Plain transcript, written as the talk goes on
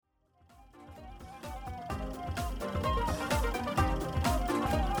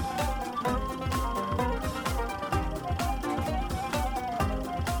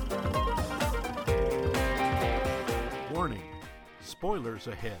Spoilers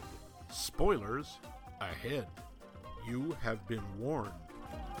ahead. Spoilers ahead. You have been warned.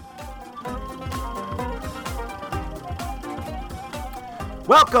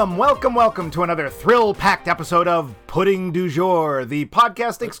 Welcome to another thrill-packed episode of Pudding du Jour, the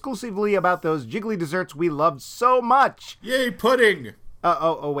podcast exclusively about those jiggly desserts we love so much. Yay, pudding!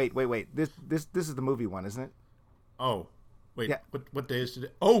 Wait. This is the movie one, isn't it? Oh, wait. Yeah. What day is today?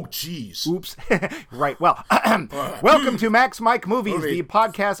 Oh, jeez. Oops. Right. Well, welcome to Max Mike Movies, the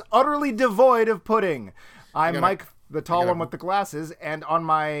podcast utterly devoid of pudding. I'm Mike, the tall one with the glasses, and on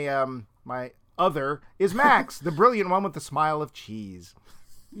my my other is Max, the brilliant one with the smile of cheese.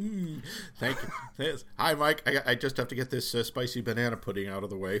 Thank you. Hi, Mike. I just have to get this spicy banana pudding out of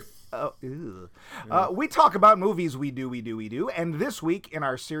the way. We talk about movies we do, and this week in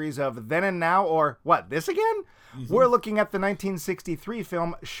our series of Then and Now, or what, this again? We're looking at the 1963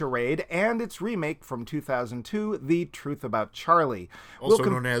 film Charade and its remake from 2002, The Truth About Charlie. Also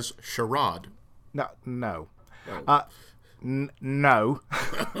known as Charade. No. Oh. No.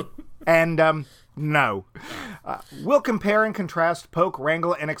 And, no. We'll compare and contrast, poke,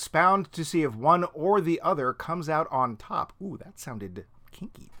 wrangle, and expound to see if one or the other comes out on top. Ooh, that sounded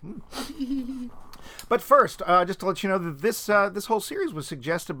kinky. But first, just to let you know that this whole series was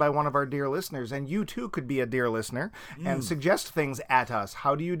suggested by one of our dear listeners, and you too could be a dear listener and suggest things at us.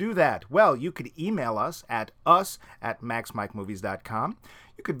 How do you do that? Well, you could email us at maxmikemovies.com.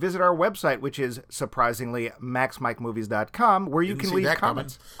 You could visit our website, which is surprisingly maxmikemovies.com, where you can leave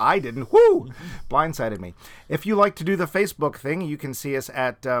comments. I didn't. Woo! Blindsided me. If you like to do the Facebook thing, you can see us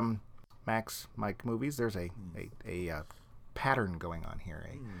at Max Mike Movies. There's a pattern going on here,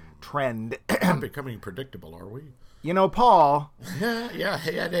 a trend. We're becoming predictable, are we? You know, Paul.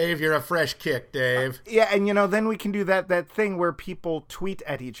 Yeah, Dave, you're a fresh kick, Dave. Yeah, and then we can do that thing where people tweet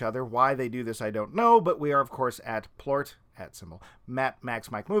at each other. Why they do this, I don't know, but we are, of course, at Plort, at symbol, Max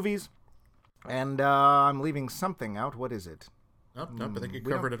Mike Movies, and I'm leaving something out. What is it? Nope, I think you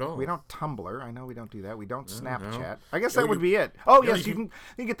covered it all. We don't Tumblr. I know we don't do that. We don't Snapchat. No. I guess that would be it. Oh, yes, you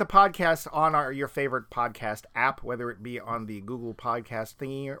can get the podcast on your favorite podcast app, whether it be on the Google Podcast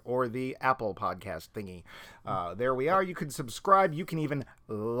thingy or the Apple Podcast thingy. There we are. You can subscribe. You can even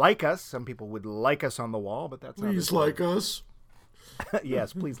like us. Some people would like us on the wall, but that's not... Please like us.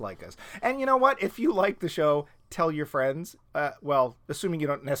 Yes, please like us. And you know what? If you like the show, tell your friends. Well, assuming you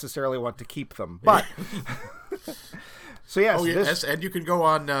don't necessarily want to keep them. But... So yes, and you can go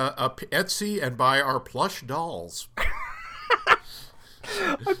on Etsy and buy our plush dolls.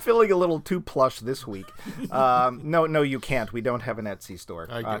 I'm feeling a little too plush this week. No, you can't. We don't have an Etsy store.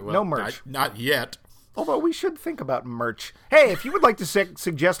 No merch. Not yet. Although we should think about merch. Hey, if you would like to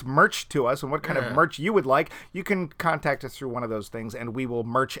suggest merch to us and what kind of merch you would like, you can contact us through one of those things, and we will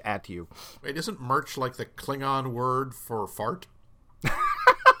merch at you. Wait, isn't merch like the Klingon word for fart?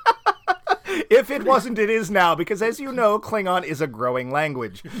 If it wasn't, it is now, because as you know, Klingon is a growing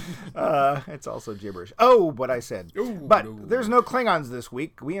language. It's also gibberish. Oh, what I said. There's no Klingons this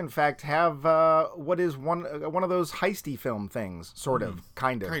week. We, in fact, have what is one of those heisty film things, sort of,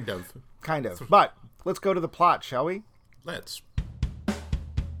 kind of. But let's go to the plot, shall we? Let's.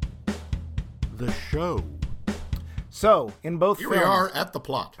 The show. So, in both films... Here we are at the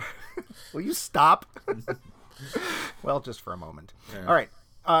plot. Will you stop? Well, just for a moment. Yeah. All right.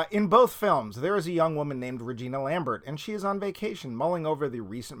 In both films, there is a young woman named Regina Lambert, and she is on vacation, mulling over the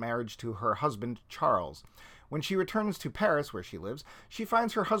recent marriage to her husband, Charles. When she returns to Paris, where she lives, she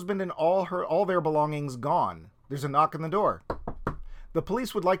finds her husband and all their belongings gone. There's a knock on the door. The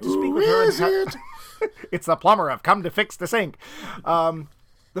police would like to speak with her. It's the plumber. I've come to fix the sink. The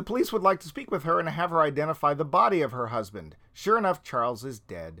police would like to speak with her and have her identify the body of her husband. Sure enough, Charles is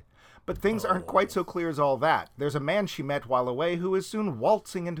dead. But things aren't quite so clear as all that. There's a man she met while away who is soon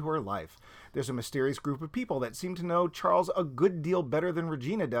waltzing into her life. There's a mysterious group of people that seem to know Charles a good deal better than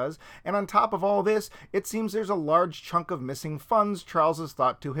Regina does, and on top of all this, it seems there's a large chunk of missing funds Charles is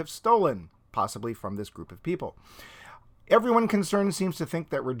thought to have stolen, possibly from this group of people. Everyone concerned seems to think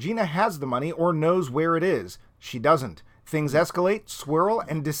that Regina has the money or knows where it is. She doesn't. Things escalate, swirl,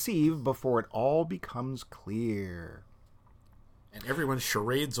 and deceive before it all becomes clear. And everyone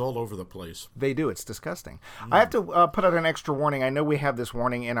charades all over the place. They do. It's disgusting. I have to put out an extra warning. I know we have this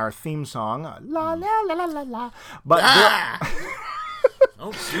warning in our theme song. La, la, la, la, la, la. But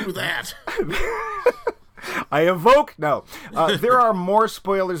don't do that. I evoke... No. There are more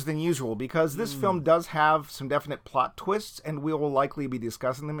spoilers than usual because this film does have some definite plot twists, and we will likely be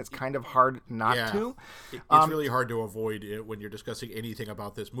discussing them. It's kind of hard not to. It's really hard to avoid it when you're discussing anything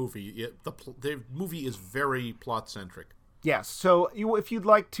about this movie. The movie is very plot-centric. Yes, so if you'd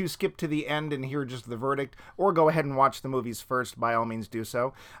like to skip to the end and hear just the verdict, or go ahead and watch the movies first, by all means do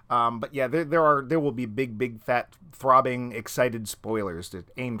so. But yeah, there will be big, fat, throbbing, excited spoilers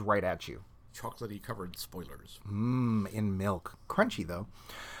aimed right at you. Chocolatey covered spoilers. In milk. Crunchy, though.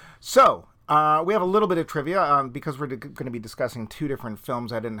 So, we have a little bit of trivia, because we're going to be discussing two different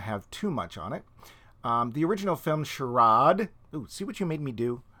films. I didn't have too much on it. The original film, Charade. Ooh, see what you made me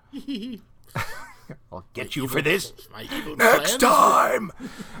do? I'll get you for this next time.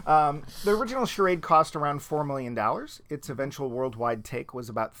 The original Charade cost around $4 million. Its eventual worldwide take was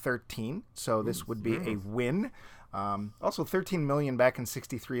about 13, so this would be a win. Also, 13 million back in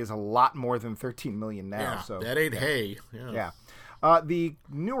 '63 is a lot more than 13 million now. Yeah, so that ain't hay. Yeah. The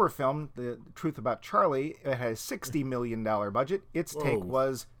newer film, The Truth About Charlie, it has $60 million budget. Its take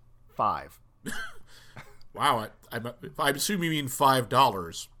was 5. Wow, I assume you mean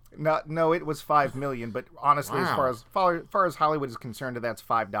 $5. No, it was 5 million. But honestly, Wow. as far as Hollywood is concerned, that's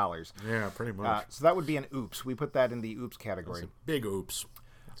 $5. Yeah, pretty much. So that would be an oops. We put that in the oops category. Big oops.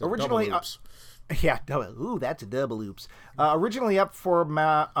 It's Originally, double oops. Yeah, double. Ooh, that's a double oops. Originally up for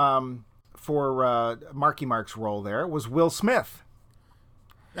Marky Mark's role there was Will Smith.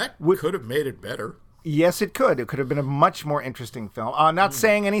 That could have made it better. Yes, it could. It could have been a much more interesting film. Not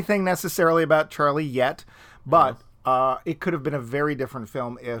saying anything necessarily about Charlie yet, but it could have been a very different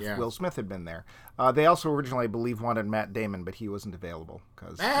film if Will Smith had been there. They also originally, I believe, wanted Matt Damon, but he wasn't available.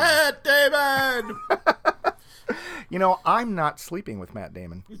 Matt Damon! I'm not sleeping with Matt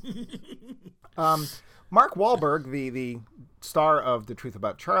Damon. Mark Wahlberg, the star of The Truth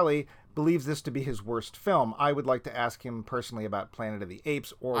About Charlie, believes this to be his worst film. I would like to ask him personally about Planet of the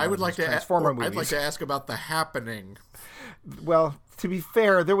Apes or Transformer movies. I'd like to ask about The Happening. Well, to be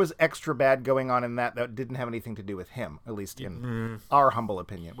fair, there was extra bad going on in that didn't have anything to do with him, at least in our humble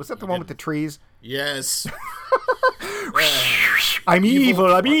opinion. Was that the one with the trees? Yes. I'm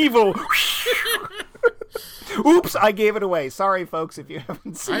evil. Oops, I gave it away. Sorry, folks, if you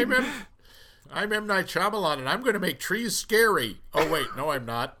haven't seen it. I'm M. Night Shyamalan, and I'm going to make trees scary. Oh, wait, no, I'm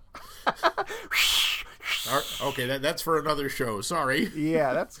not. Okay, that's for another show. Sorry.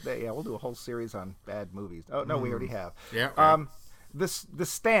 Yeah, we'll do a whole series on bad movies. Oh, no, we already have. Yeah. Right. The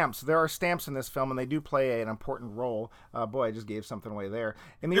stamps. There are stamps in this film, and they do play an important role. Boy, I just gave something away there.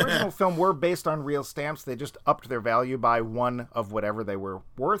 In the original film, were based on real stamps. They just upped their value by one of whatever they were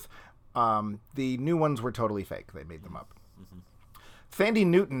worth. The new ones were totally fake. They made them up. Thandie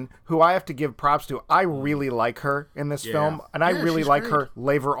Newton, who I have to give props to, I really like her in this film, and I really like her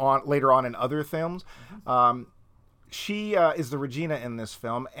later on in other films. She is the Regina in this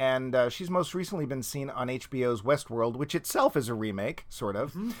film, and she's most recently been seen on HBO's Westworld, which itself is a remake, sort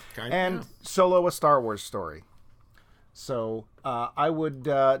of, and Solo: A Star Wars Story. So I would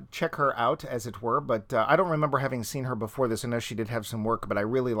check her out, as it were, but I don't remember having seen her before this. I know she did have some work, but I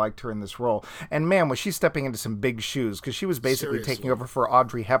really liked her in this role. And man, was she stepping into some big shoes, because she was basically taking over for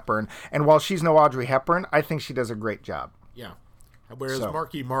Audrey Hepburn. And while she's no Audrey Hepburn, I think she does a great job. Yeah. Whereas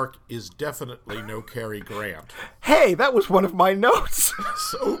Marky Mark is definitely no Cary Grant. Hey, that was one of my notes.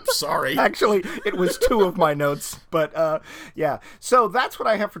 Oops, sorry. Actually, it was 2 of my notes, but yeah. So that's what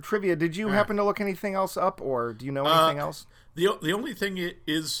I have for trivia. Did you happen to look anything else up, or do you know anything else? The only thing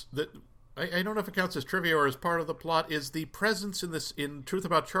is that I don't know if it counts as trivia or as part of the plot is the presence in Truth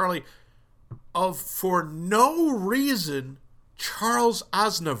About Charlie of, for no reason, Charles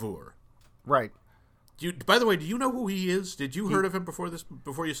Aznavour. Right. By the way, do you know who he is? Did you heard of him before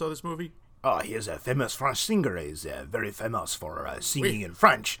you saw this movie? Oh, he is a famous French singer. He's very famous for singing in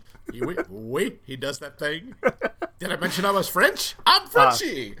French. Wait, he does that thing? Did I mention I was French? I'm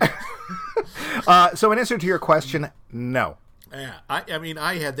Frenchy! So in answer to your question, no. Yeah, I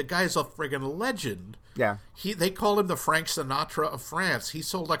had the guy's a friggin' legend. Yeah. They call him the Frank Sinatra of France. He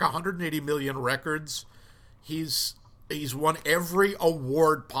sold like 180 million records. He's won every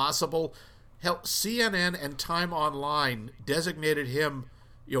award possible. Hell, CNN and Time Online designated him,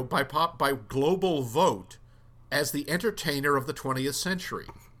 by global vote, as the entertainer of the 20th century.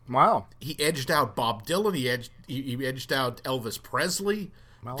 Wow. He edged out Bob Dylan. He edged out Elvis Presley.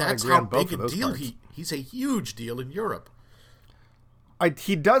 Well, that's how big a deal he's a huge deal in Europe.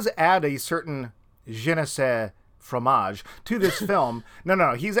 He does add a certain je ne sais fromage to this film.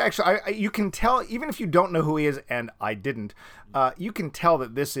 No. He's actually, you can tell, even if you don't know who he is, and I didn't, you can tell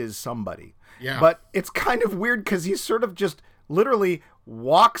that this is somebody. Yeah. But it's kind of weird because he sort of just literally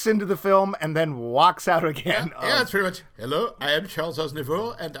walks into the film and then walks out again. Yeah, it's pretty much, hello, I am Charles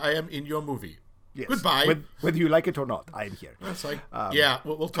Aznavour, and I am in your movie. Yes. Goodbye. Whether you like it or not, I am here. That's like,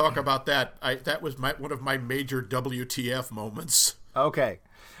 we'll talk about that. That was one of my major WTF moments. Okay.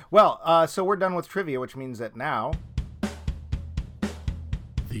 Well, so we're done with trivia, which means that now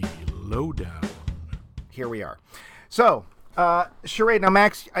Lowdown. Here we are. So, Charade. Now,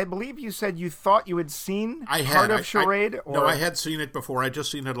 Max, I believe you said you thought you had seen part of Charade. No, I had seen it before. I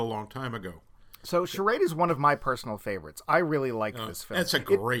just seen it a long time ago. So, Charade is one of my personal favorites. I really like this film. It's a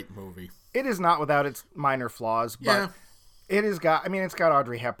great movie. It is not without its minor flaws, but it has got. I mean, it's got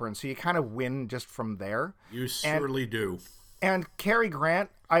Audrey Hepburn, so you kind of win just from there. You surely do. And Cary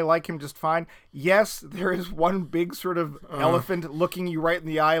Grant, I like him just fine. Yes, there is one big sort of elephant looking you right in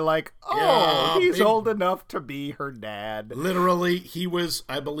the eye like, he's old enough to be her dad. Literally, he was,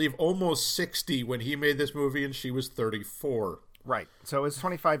 I believe, almost 60 when he made this movie, and she was 34. Right. So it's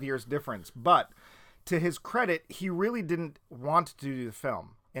 25 years difference. But to his credit, he really didn't want to do the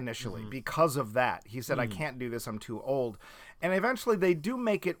film initially because of that. He said, I can't do this, I'm too old. And eventually they do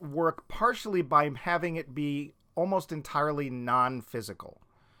make it work partially by having it be almost entirely non-physical.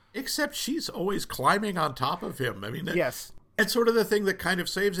 Except she's always climbing on top of him. I mean, yes. It's sort of the thing that kind of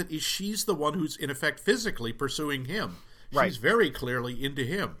saves it is she's the one who's, in effect, physically pursuing him. Right. She's very clearly into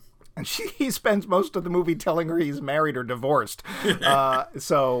him. And he spends most of the movie telling her he's married or divorced.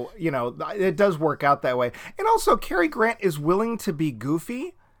 So, it does work out that way. And also, Cary Grant is willing to be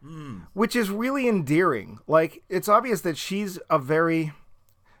goofy, which is really endearing. Like, it's obvious that she's a very...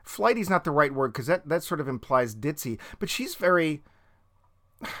 Flighty's not the right word, because that sort of implies ditzy. But she's a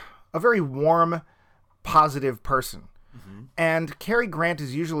very warm, positive person. And Cary Grant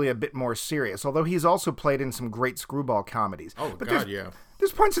is usually a bit more serious, although he's also played in some great screwball comedies. Oh, but God, yeah.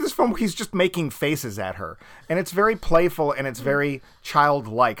 There's points in this film where he's just making faces at her. And it's very playful, and it's very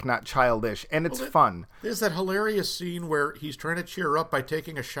childlike, not childish. And it's fun. There's that hilarious scene where he's trying to cheer her up by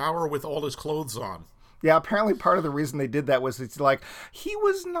taking a shower with all his clothes on. Yeah, apparently part of the reason they did that was it's like, he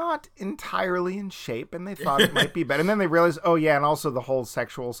was not entirely in shape, and they thought it might be better. And then they realized, and also the whole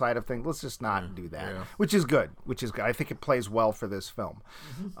sexual side of things, let's just not do that. Yeah. Which is good. I think it plays well for this film.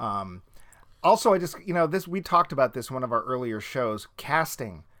 Also, I just, we talked about this in one of our earlier shows,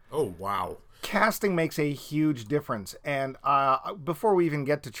 casting. Oh, wow. Casting makes a huge difference. And before we even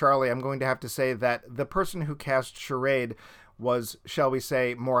get to Charlie, I'm going to have to say that the person who cast Charade was, shall we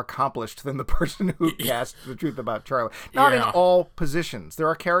say, more accomplished than the person who cast The Truth About Charlie. Not in all positions. There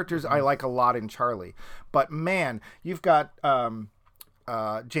are characters I like a lot in Charlie. But, man, you've got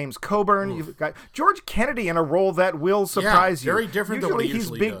James Coburn. You've got George Kennedy in a role that will surprise you. Very different than what he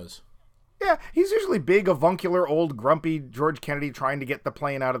usually does. Yeah, he's usually big, avuncular, old, grumpy George Kennedy trying to get the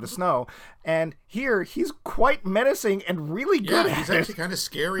plane out of the snow. And here, he's quite menacing and really good at it. Yeah, he's actually kind of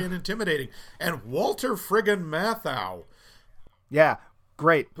scary and intimidating. And Walter friggin' Matthau. Yeah,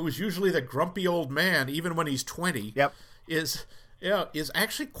 great. Who is usually the grumpy old man, even when he's 20. Yep. Is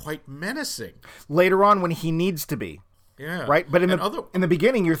actually quite menacing. Later on, when he needs to be. Yeah. Right? But in the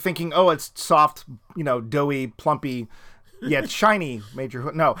beginning, you're thinking, it's soft, doughy, plumpy, yet shiny Major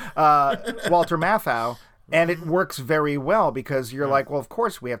Hood. No, Walter Matthau. And it works very well because you're like, well, of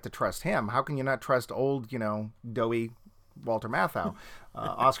course we have to trust him. How can you not trust old, doughy Walter Matthau,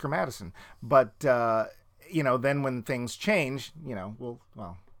 Oscar Madison? But... then when things change, we're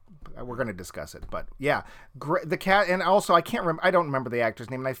going to discuss it. But yeah, the cat, and also I don't remember the actor's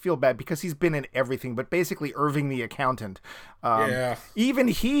name, and I feel bad because he's been in everything. But basically, Irving the accountant, even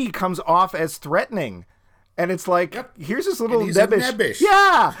he comes off as threatening, and it's like, here's this little nebbish.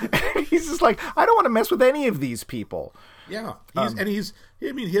 Yeah, he's just like, I don't want to mess with any of these people. Yeah,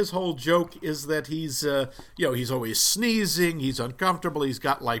 his whole joke is that he's always sneezing, he's uncomfortable, he's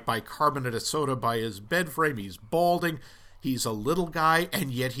got like bicarbonate of soda by his bed frame, he's balding, he's a little guy,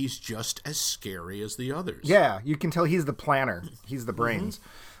 and yet he's just as scary as the others. Yeah, you can tell he's the planner, he's the brains.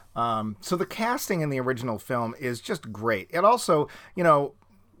 So the casting in the original film is just great. It also,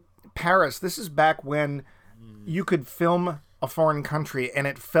 Paris, this is back when you could film a foreign country and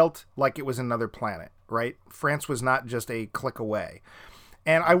it felt like it was another planet. Right? France was not just a click away.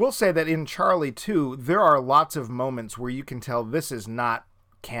 And I will say that in Charlie, too, there are lots of moments where you can tell this is not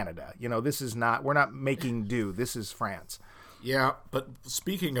Canada. We're not making do. This is France. Yeah, but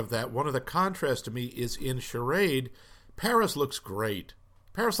speaking of that, one of the contrasts to me is in Charade, Paris looks great.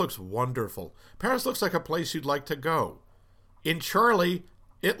 Paris looks wonderful. Paris looks like a place you'd like to go. In Charlie,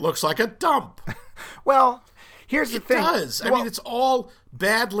 it looks like a dump. Well... Here's the thing. It does. I mean, it's all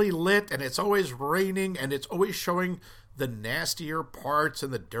badly lit, and it's always raining, and it's always showing the nastier parts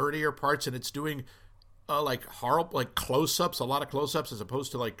and the dirtier parts, and it's doing horrible close-ups, a lot of close-ups, as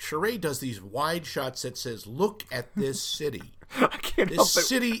opposed to Charade does these wide shots that says, "Look at this city." This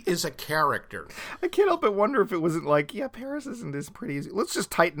city is a character. I can't help but wonder if it wasn't Paris isn't as pretty as... Let's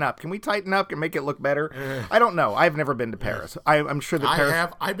just tighten up. Can we tighten up and make it look better? I don't know. I've never been to Paris. I'm sure that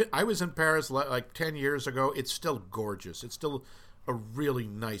Paris... I was in Paris 10 years ago. It's still gorgeous. It's still a really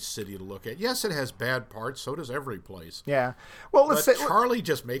nice city to look at. Yes, it has bad parts. So does every place. Yeah. Well, But Charlie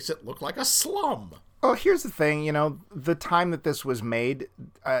just makes it look like a slum. Well, here's the thing, the time that this was made,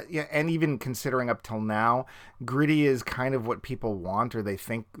 and even considering up till now, gritty is kind of what people want, or they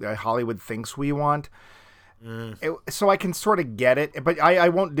think Hollywood thinks we want. So I can sort of get it, but I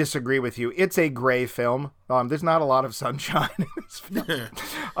won't disagree with you. It's a gray film. There's not a lot of sunshine in this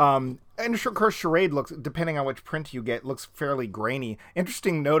film. And of course, Charade looks, depending on which print you get, looks fairly grainy.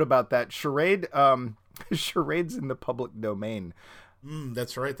 Interesting note about that: Charade's in the public domain.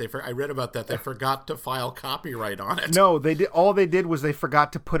 That's right. I read about that. They forgot to file copyright on it. No, they did. All they did was they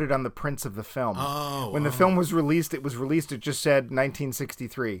forgot to put it on the prints of the film. When the film was released, it just said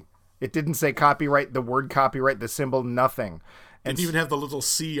 1963. It didn't say copyright, the word copyright, the symbol, nothing. And didn't even have the little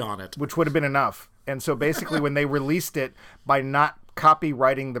C on it. Which would have been enough. And so basically when they released it, by not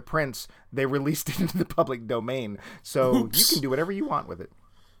copywriting the prints, they released it into the public domain. So you can do whatever you want with it.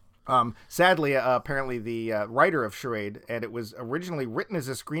 Sadly, apparently the writer of Charade, and it was originally written as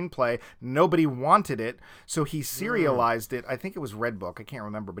a screenplay, nobody wanted it, so he serialized it. I think it was Redbook, I can't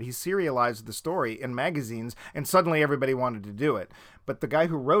remember, but he serialized the story in magazines, and suddenly everybody wanted to do it. But the guy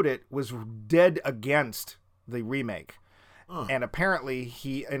who wrote it was dead against the remake. And apparently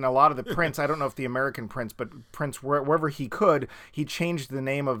he, in a lot of the prints, I don't know if the American prints, but prints wherever he could, he changed the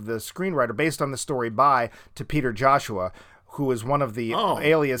name of the screenwriter based on the story by to Peter Joshua, who was one of the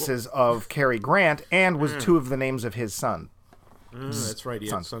aliases of Cary Grant and was two of the names of his son. That's right. He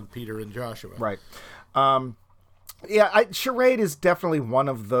had son Peter and Joshua. Right. Charade is definitely one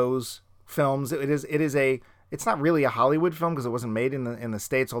of those films. It's not really a Hollywood film because it wasn't made in the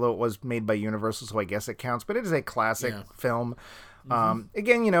States, although it was made by Universal, so I guess it counts. But it is a classic film.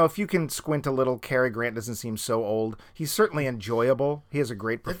 Again, if you can squint a little, Cary Grant doesn't seem so old. He's certainly enjoyable. He has a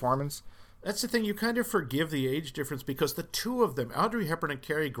great performance. That's the thing. You kind of forgive the age difference because the two of them, Audrey Hepburn and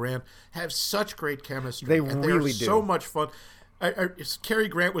Cary Grant, have such great chemistry. They really do. So much fun. Cary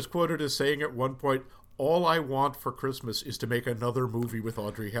Grant was quoted as saying at one point, "All I want for Christmas is to make another movie with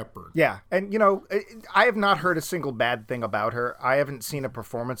Audrey Hepburn." Yeah, and I have not heard a single bad thing about her. I haven't seen a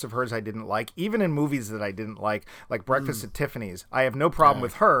performance of hers I didn't like, even in movies that I didn't like Breakfast at Tiffany's. I have no problem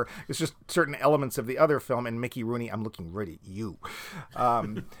with her. It's just certain elements of the other film, and Mickey Rooney, I'm looking right at you.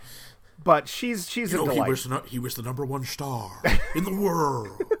 But she's a delight. He was the number one star in the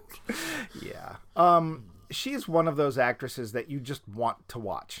world. Yeah. She's one of those actresses that you just want to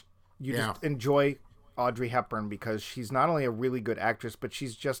watch. You just enjoy Audrey Hepburn because she's not only a really good actress, but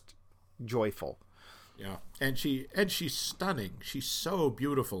she's just joyful. Yeah. And she's stunning. She's so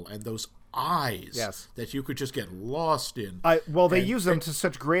beautiful. And those eyes that you could just get lost in. They use them to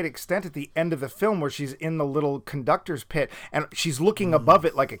such great extent at the end of the film where she's in the little conductor's pit and she's looking above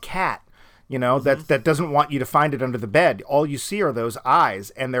it like a cat. That doesn't want you to find it under the bed. All you see are those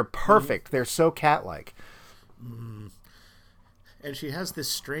eyes, and they're perfect. They're so cat-like. And she has this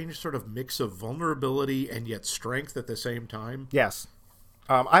strange sort of mix of vulnerability and yet strength at the same time. Yes.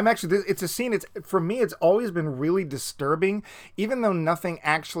 It's a scene, for me, it's always been really disturbing, even though nothing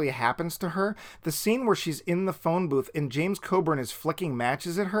actually happens to her. The scene where she's in the phone booth and James Coburn is flicking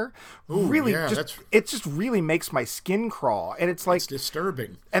matches at her, it just really makes my skin crawl. And it's like... It's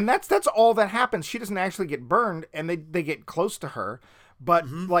disturbing. And that's all that happens. She doesn't actually get burned, and they get close to her. But,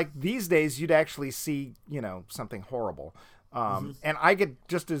 these days, you'd actually see, something horrible. And I get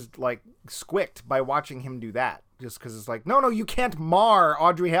just as, squicked by watching him do that. Just because it's like, no, you can't mar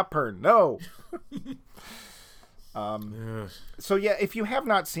Audrey Hepburn. No. So, if you have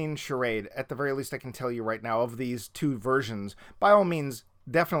not seen Charade, at the very least I can tell you right now, of these two versions, by all means,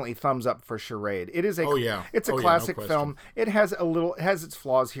 definitely thumbs up for Charade. It is it's a classic film. It has its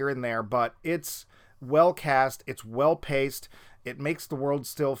flaws here and there, but it's well cast. It's well paced. It makes the world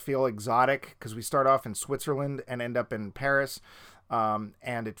still feel exotic because we start off in Switzerland and end up in Paris. And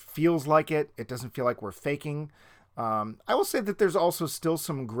it feels like it. It doesn't feel like we're faking. I will say that there's also still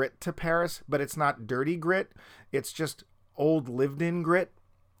some grit to Paris, but it's not dirty grit. It's just old lived-in grit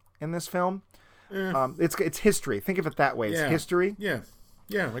in this film. It's history. Think of it that way. It's history. Yeah,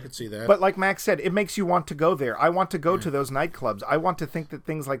 I could see that. But like Max said, it makes you want to go there. I want to go to those nightclubs. I want to think that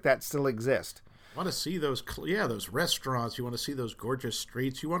things like that still exist. You want to see those restaurants. You want to see those gorgeous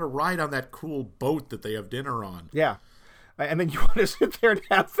streets. You want to ride on that cool boat that they have dinner on. Yeah. And then you want to sit there and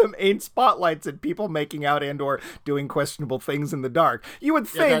have them aim spotlights at people making out and or doing questionable things in the dark. You would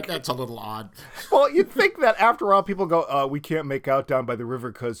think... that's a little odd. Well, you'd think that after all, people go, we can't make out down by the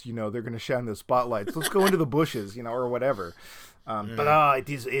river because, they're going to shine the spotlights. Let's go into the bushes, or whatever. But it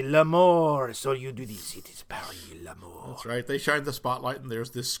is l'amour, so you do this. It is Paris, l'amour. That's right. They shine the spotlight, and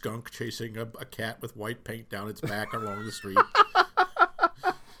there's this skunk chasing a cat with white paint down its back along the street.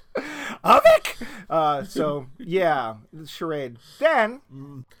 Avec! So, yeah, Charade. Then,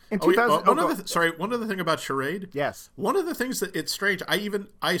 in 2000... one other thing about Charade. Yes. One of the things that it's strange,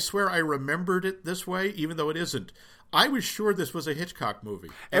 I swear I remembered it this way, even though it isn't. I was sure this was a Hitchcock movie.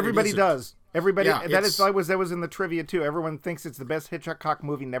 Everybody does. Everybody, yeah, that was in the trivia too. Everyone thinks it's the best Hitchcock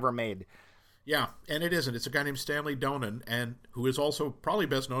movie never made. Yeah, and it isn't. It's a guy named Stanley Donen, and who is also probably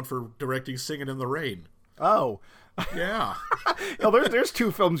best known for directing Singin' in the Rain. Oh. Yeah. There's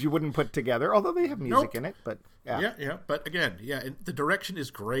two films you wouldn't put together, although they have music in it, but yeah. Yeah. But again, and the direction is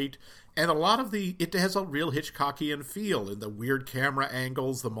great, and a lot of it has a real Hitchcockian feel in the weird camera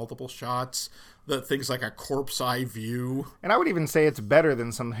angles, the multiple shots, the things like a corpse eye view. And I would even say it's better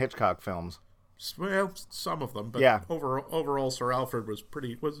than some Hitchcock films. Well, some of them, but yeah. Overall, Sir Alfred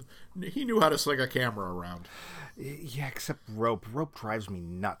he knew how to sling a camera around. Yeah, except Rope. Rope drives me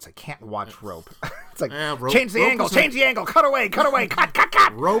nuts. I can't watch Rope. It's like, Rope, change the angle, cut away,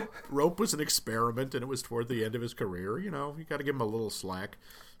 cut. Rope was an experiment, and it was toward the end of his career. You got to give him a little slack.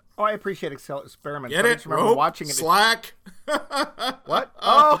 Oh, I appreciate experiments. Get I it? just remember watching it. Slack. What?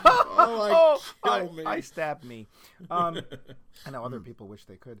 I stabbed me. I know other people wish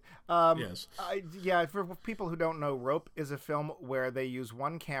they could. Yes. For people who don't know, Rope is a film where they use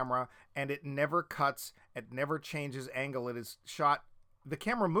one camera and it never cuts, it never changes angle. It is shot. The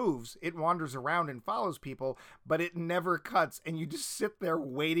camera moves, it wanders around and follows people, but it never cuts, and you just sit there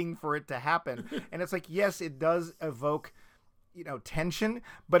waiting for it to happen. And it's like, yes, it does evoke tension,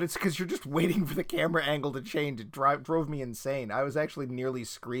 but it's because you're just waiting for the camera angle to change. It drove me insane. I was actually nearly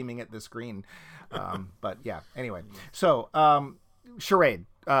screaming at the screen. But yeah, anyway. So, Charade,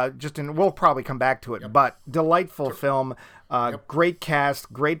 we'll probably come back to it, but delightful film, great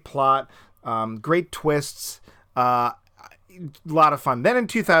cast, great plot, great twists, a lot of fun. Then in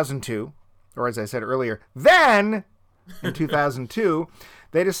 2002, or as I said earlier, in 2002,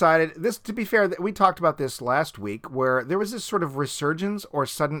 they decided this, to be fair, we talked about this last week, where there was this sort of resurgence or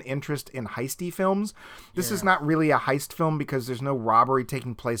sudden interest in heisty films. This is not really a heist film because there's no robbery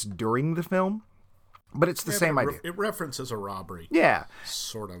taking place during the film, but it's the same idea. It references a robbery. Yeah.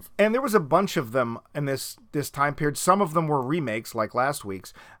 Sort of. And there was a bunch of them in this time period. Some of them were remakes, like last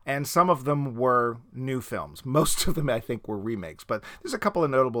week's, and some of them were new films. Most of them, I think, were remakes, but there's a couple of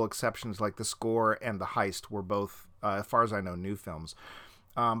notable exceptions, like The Score and The Heist were both, as far as I know, new films.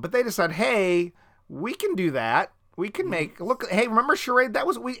 But they decided, hey, we can do that. We can hey, remember Charade?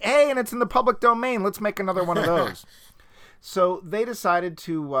 And it's in the public domain. Let's make another one of those. So they decided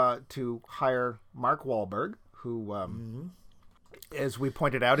to hire Mark Wahlberg, who, as we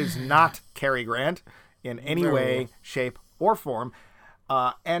pointed out, is not Cary Grant in any way, shape, or form.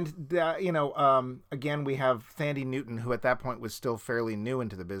 Again, we have Thandie Newton, who at that point was still fairly new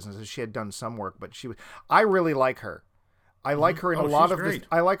into the business. She had done some work, but I really like her. I like her in a lot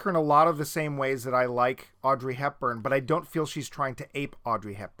of the same ways that I like Audrey Hepburn, but I don't feel she's trying to ape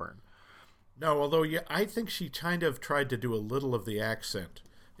Audrey Hepburn. No, although I think she kind of tried to do a little of the accent,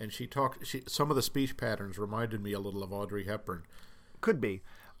 and some of the speech patterns reminded me a little of Audrey Hepburn. Could be.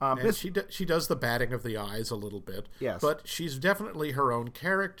 She does the batting of the eyes a little bit. Yes. But she's definitely her own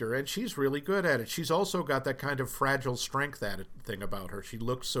character, and she's really good at it. She's also got that kind of fragile strength thing about her. She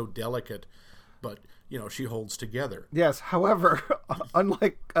looks so delicate, but she holds together. Yes. However,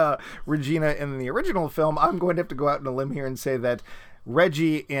 unlike Regina in the original film, I'm going to have to go out on a limb here and say that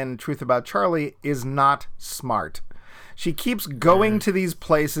Reggie in Truth About Charlie is not smart. She keeps going to these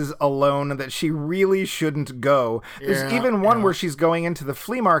places alone that she really shouldn't go. There's even one where she's going into the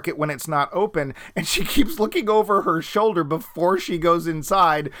flea market when it's not open, and she keeps looking over her shoulder before she goes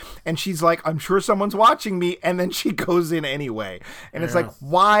inside, and she's like, I'm sure someone's watching me, and then she goes in anyway. And it's like,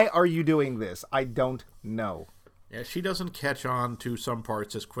 why are you doing this? I don't know. Yeah, she doesn't catch on to some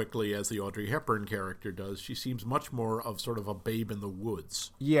parts as quickly as the Audrey Hepburn character does. She seems much more of sort of a babe in the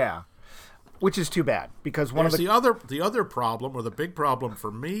woods. Yeah. Which is too bad, because the other problem, or the big problem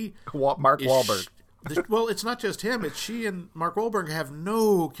for me, Mark Wahlberg. Well, it's not just him; it's she and Mark Wahlberg have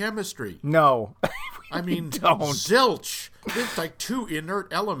no chemistry. No, I mean, zilch. It's like two inert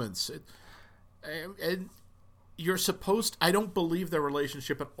elements, and you're supposed. I don't believe their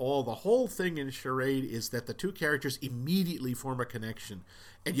relationship at all. The whole thing in Charade is that the two characters immediately form a connection,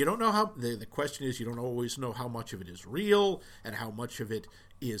 and you don't know how. The question is, you don't always know how much of it is real and how much of it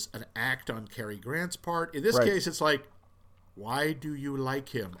is an act on Cary Grant's part. In this case, it's like, why do you like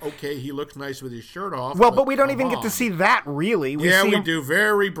him? Okay, he looks nice with his shirt off. Well, but we don't even get to see that really. We do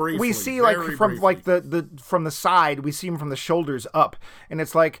very briefly. We see from from the side. We see him from the shoulders up, and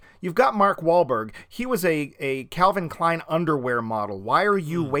it's like, you've got Mark Wahlberg. He was a Calvin Klein underwear model. Why are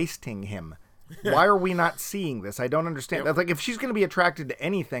you wasting him? Why are we not seeing this? I don't understand. Yep. Like, if she's going to be attracted to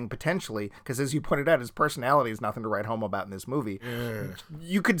anything, potentially, because as you pointed out, his personality is nothing to write home about in this movie,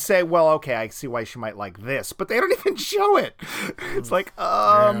 you could say, well, okay, I see why she might like this, but they don't even show it. It's like,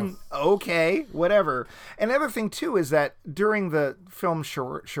 okay, whatever. And the other thing, too, is that during the film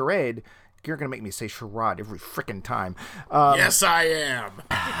Charade, you're going to make me say charade every frickin' time. Yes, I am.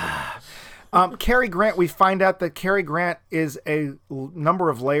 Cary Grant, we find out that Cary Grant is a number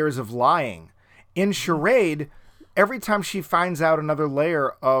of layers of lying. In Charade, every time she finds out another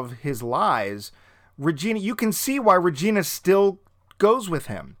layer of his lies, Regina, you can see why Regina still goes with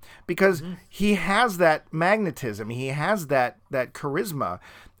him, because he has that magnetism, he has that charisma,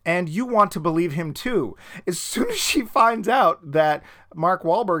 and you want to believe him too. As soon as she finds out that Mark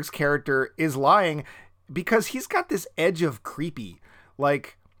Wahlberg's character is lying, because he's got this edge of creepy,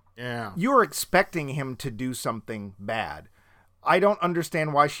 like, you're expecting him to do something bad. I don't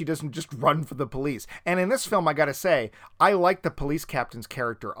understand why she doesn't just run for the police. And in this film, I gotta say, I like the police captain's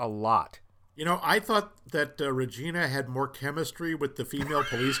character a lot. You know, I thought that Regina had more chemistry with the female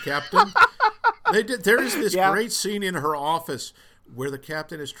police captain. They did. There is this great scene in her office where the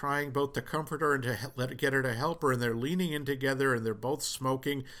captain is trying both to comfort her and to get her to help her, and they're leaning in together, and they're both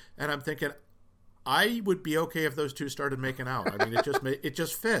smoking. And I'm thinking, I would be okay if those two started making out. I mean, it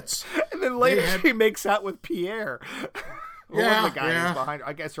just fits. And then later she makes out with Pierre. Yeah, the guy who's behind,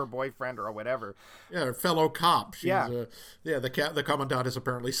 I guess her boyfriend or whatever. Yeah, her fellow cop. The commandant is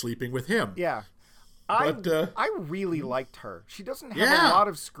apparently sleeping with him. Yeah. But, I really liked her. She doesn't have a lot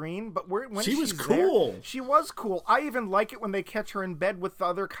of screen, but when she was she's cool. There, she was cool. I even like it when they catch her in bed with the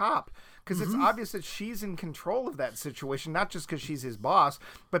other cop, because it's obvious that she's in control of that situation, not just because she's his boss,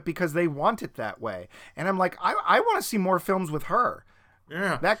 but because they want it that way. And I'm like, I want to see more films with her.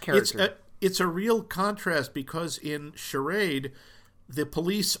 Yeah, that character. It's a real contrast, because in Charade, the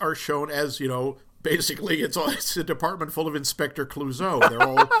police are shown as, basically it's a department full of Inspector Clouseau. They're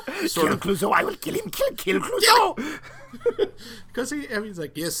all sort of Clouseau. I will kill him. Kill Clouseau. Because he's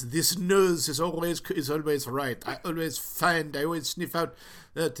like, yes, this nose is always right. I always sniff out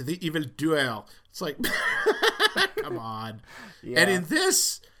the evil doer. It's like, come on. Yeah. And in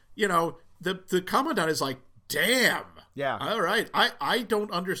this, the commandant is like, damn. Yeah. All right. I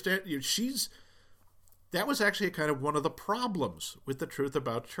don't understand. That was actually kind of one of the problems with The Truth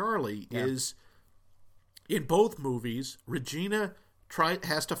About Charlie is in both movies, Regina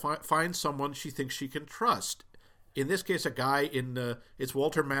has to find someone she thinks she can trust. In this case, a guy it's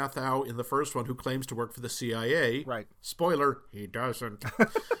Walter Matthau in the first one who claims to work for the CIA. Right. Spoiler, he doesn't.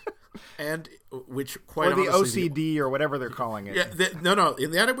 And which quite honestly, the OCD or whatever they're calling it. Yeah, no.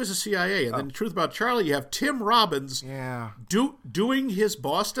 In that it was a CIA, and then the Truth About Charlie, you have Tim Robbins, doing his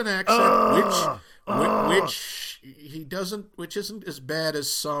Boston accent, which he doesn't, which isn't as bad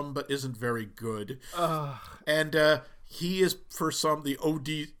as some, but isn't very good. And he is for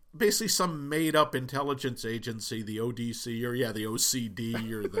basically some made up intelligence agency, the ODC or the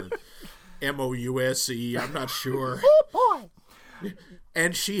OCD or the MOUSE. I'm not sure. Oh boy.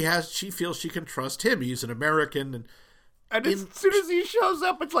 And she feels she can trust him. He's an American, and as soon as he shows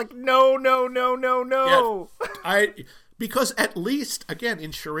up, it's like no. Yeah, because at least again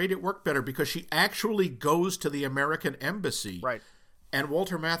in Charade it worked better because she actually goes to the American embassy, right? And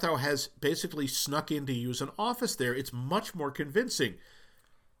Walter Matthau has basically snuck in to use an office there. It's much more convincing.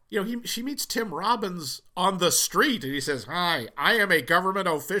 She meets Tim Robbins on the street, and he says, "Hi, I am a government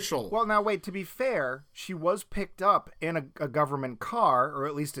official." Well, now wait. To be fair, she was picked up in a government car, or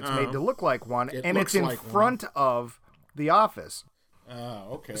at least it's made to look like one, and it's in front of the office.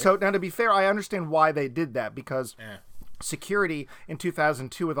 Okay. So now, to be fair, I understand why they did that, because security in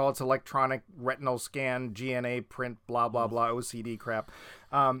 2002, with all its electronic retinal scan, GNA print, blah blah blah, OCD crap.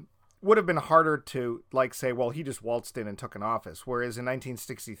 Would have been harder to say, well, he just waltzed in and took an office. Whereas in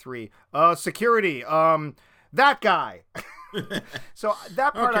 1963, security, that guy. So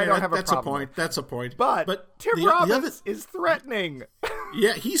that part I don't have a problem with. That's a point. But Tim Robbins is threatening.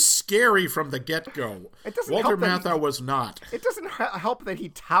 Yeah, he's scary from the get-go. Walter Matthau was not. It doesn't help that he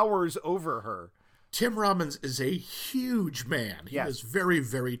towers over her. Tim Robbins is a huge man. He is very,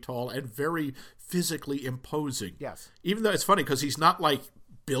 very tall and very physically imposing. Yes. Even though it's funny because he's not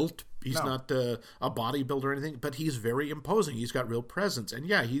built. He's not a bodybuilder or anything, but he's very imposing. He's got real presence. And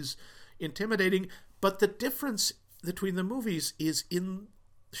he's intimidating. But the difference between the movies is in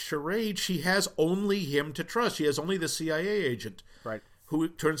Charade, she has only him to trust. She has only the CIA agent. Right. Who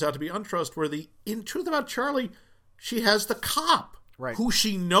turns out to be untrustworthy. In Truth About Charlie, she has the cop. Right. who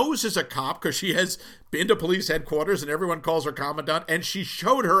she knows is a cop because she has been to police headquarters and everyone calls her commandant, and she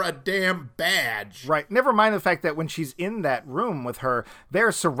showed her a damn badge. Right. Never mind the fact that when she's in that room with her,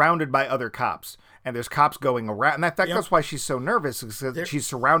 they're surrounded by other cops. And there's cops going around. And that's why she's so nervous, because she's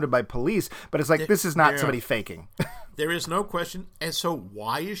surrounded by police. But it's like, this is not somebody faking. There is no question. And so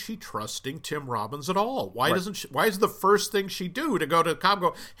why is she trusting Tim Robbins at all? Why doesn't she, why is the first thing she do to go to the cop and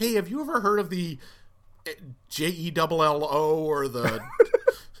go, hey, have you ever heard of the JELLO or the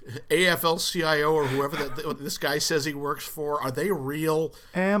AFL-CIO or whoever this guy says he works for? Are they real?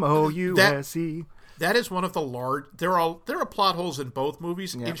 MOUSE. That is one of the large... There are plot holes in both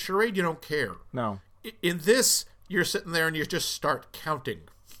movies. Yeah. In Charade, you don't care. No. In this, you're sitting there and you just start counting.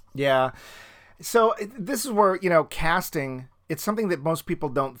 Yeah. So this is where, casting... It's something that most people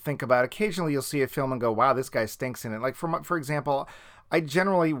don't think about. Occasionally you'll see a film and go, wow, this guy stinks in it. Like, for example, I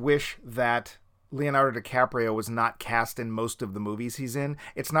generally wish that Leonardo DiCaprio was not cast in most of the movies he's in.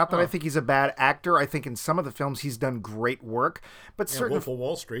 It's not that I think he's a bad actor. I think in some of the films he's done great work. But Wolf of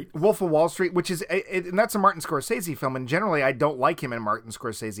Wall Street. Wolf of Wall Street, which is, and that's a Martin Scorsese film, and generally I don't like him in Martin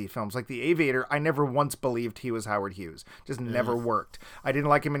Scorsese films. Like The Aviator, I never once believed he was Howard Hughes. Just never worked. I didn't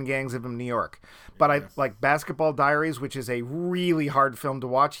like him in Gangs of New York. But I like Basketball Diaries, which is a really hard film to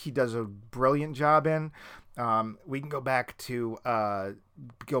watch. He does a brilliant job in. We can go back to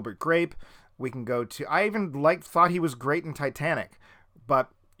Gilbert Grape. We can go to... I even thought he was great in Titanic, but...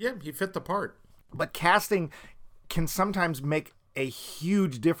 Yeah, he fit the part. But casting can sometimes make a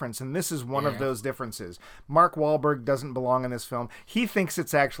huge difference, and this is one of those differences. Mark Wahlberg doesn't belong in this film. He thinks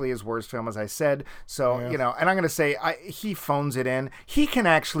it's actually his worst film, as I said. So, and I'm going to say he phones it in. He can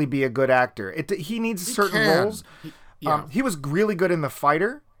actually be a good actor. He needs certain roles. He was really good in The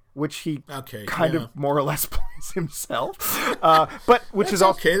Fighter, which he kind of more or less plays himself. But which is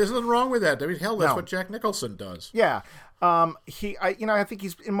okay. There's nothing wrong with that. I mean, hell, that's what Jack Nicholson does. Yeah. I think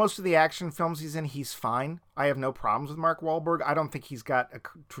he's in most of the action films he's in. He's fine. I have no problems with Mark Wahlberg. I don't think he's got a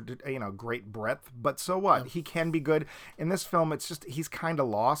great breadth, but so what? He can be good in this film. It's just he's kind of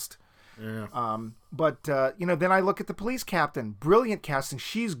lost. Yeah. But then I look at the police captain. Brilliant casting.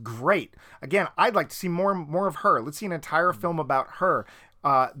 She's great. Again, I'd like to see more of her. Let's see an entire film about her.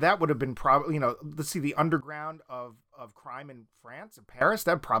 That would have been probably, let's see, the underground of crime in France, in Paris.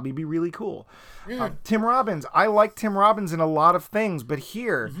 That'd probably be really cool. Yeah. Tim Robbins. I like Tim Robbins in a lot of things, but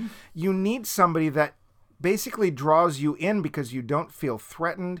here you need somebody that basically draws you in because you don't feel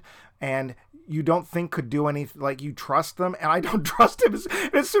threatened and you don't think could do anything, like you trust them, and I don't trust him.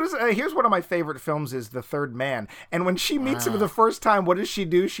 As soon as here's one of my favorite films is The Third Man, and when she meets him the first time, what does she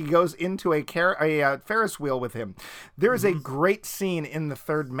do? She goes into a Ferris wheel with him. There is a great scene in The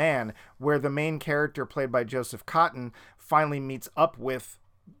Third Man where the main character, played by Joseph Cotten, finally meets up with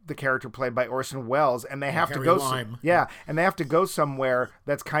the character played by Orson Welles, and they have to go and they have to go somewhere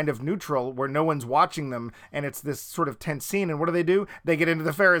that's kind of neutral where no one's watching them, and it's this sort of tense scene. And what do? They get into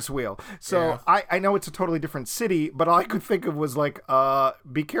the Ferris wheel. So I know it's a totally different city, but all I could think of was like,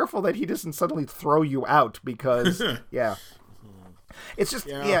 be careful that he doesn't suddenly throw you out, because it's just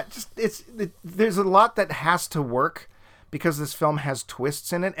there's a lot that has to work because this film has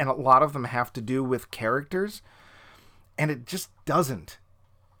twists in it, and a lot of them have to do with characters, and it just doesn't.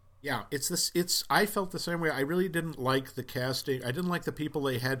 Yeah, I felt the same way. I really didn't like the casting. I didn't like the people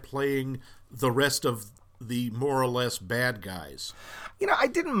they had playing the rest of the more or less bad guys. I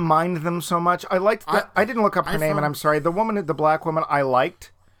didn't mind them so much. I liked I didn't look up her name, and I'm sorry. The black woman, I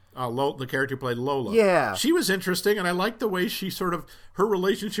liked. The character played Lola. Yeah. She was interesting, and I liked the way her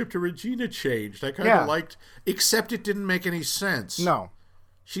relationship to Regina changed. I kind of liked, except it didn't make any sense. No.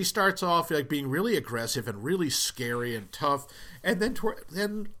 She starts off like being really aggressive and really scary and tough, and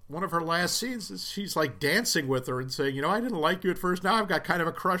then one of her last scenes is she's like dancing with her and saying, I didn't like you at first. Now I've got kind of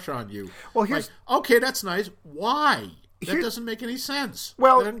a crush on you. Well, here's okay, that's nice. Why? That doesn't make any sense.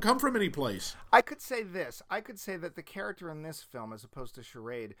 Well, that didn't come from any place. I could say this. I could say that the character in this film, as opposed to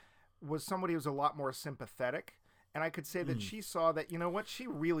Charade, was somebody who was a lot more sympathetic, and I could say that she saw that she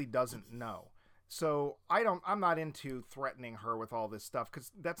really doesn't know. So I'm not into threatening her with all this stuff, because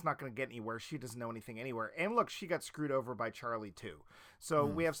that's not going to get anywhere. She doesn't know anything anywhere. And look, she got screwed over by Charlie too. So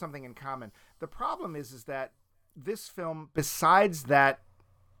we have something in common. The problem is that this film, besides that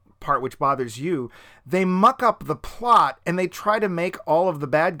part which bothers you, they muck up the plot and they try to make all of the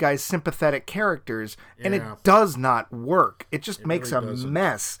bad guys sympathetic characters, and it does not work. It just makes really a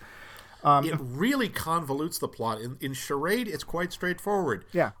mess. It really convolutes the plot. In Charade, it's quite straightforward.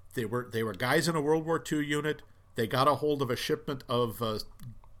 Yeah. They were guys in a World War II unit. They got a hold of a shipment of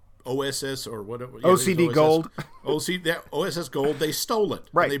OSS or whatever. OCD gold. OSS gold. They stole it.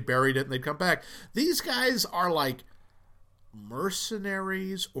 Right. And they buried it and they come back. These guys are like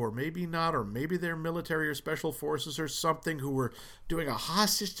mercenaries, or maybe not, or maybe they're military or special forces or something, who were doing a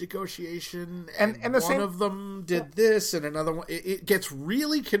hostage negotiation, and one of them did this and another one. It gets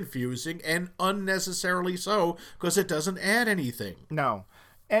really confusing, and unnecessarily so, because it doesn't add anything. No.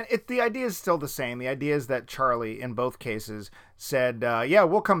 And the idea is still the same. The idea is that Charlie, in both cases, said, yeah,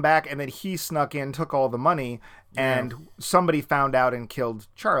 we'll come back, and then he snuck in, took all the money, and somebody found out and killed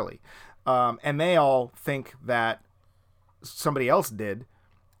Charlie. And they all think that somebody else did,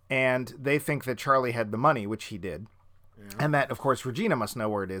 and they think that Charlie had the money, which he did. Yeah. And that, of course, Regina must know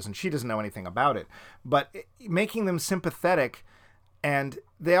where it is, and she doesn't know anything about it. But making them sympathetic, and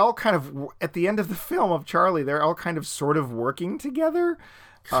they all kind of, at the end of the film of Charlie, they're all kind of sort of working together.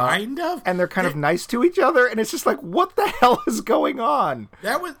 Kind of. And they're kind of nice to each other, and it's just like, what the hell is going on?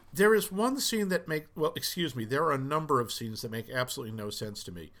 There is one scene that there are a number of scenes that make absolutely no sense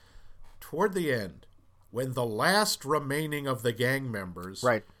to me. Toward the end, when the last remaining of the gang members,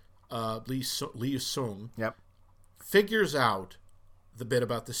 right, Lee Sung, yep, figures out the bit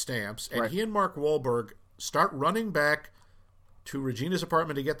about the stamps, and he and Mark Wahlberg start running back to Regina's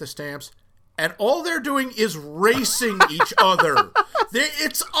apartment to get the stamps, and all they're doing is racing each other.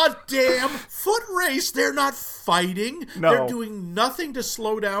 It's a damn foot race. They're not fighting. No. They're doing nothing to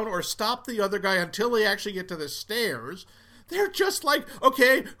slow down or stop the other guy until they actually get to the stairs. They're just like,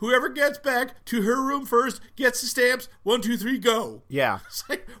 okay, whoever gets back to her room first gets the stamps. 1, 2, 3, go. Yeah. It's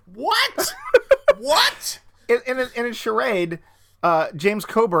like, what? What? In a charade, James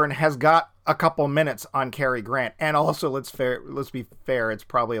Coburn has got a couple minutes on Cary Grant, and also let's be fair, it's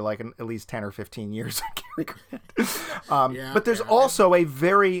probably like at least 10 or 15 years on Cary Grant. But there's also a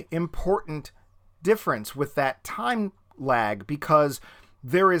very important difference with that time lag, because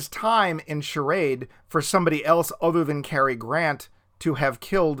there is time in Charade for somebody else other than Cary Grant to have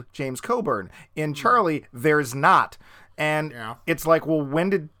killed James Coburn. In Charlie, there's not. And it's like, well,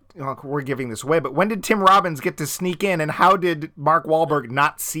 we're giving this away, but when did Tim Robbins get to sneak in, and how did Mark Wahlberg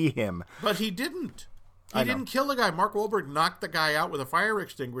not see him? But he didn't. He didn't kill the guy. Mark Wahlberg knocked the guy out with a fire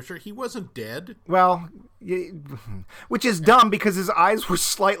extinguisher. He wasn't dead. Well, which is dumb, because his eyes were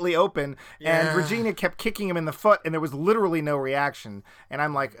slightly open, and Regina kept kicking him in the foot, and there was literally no reaction. And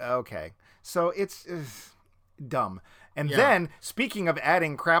I'm like, okay. So it's dumb. And then, speaking of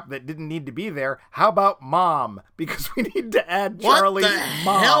adding crap that didn't need to be there, how about Mom? Because we need to add Charlie's mom.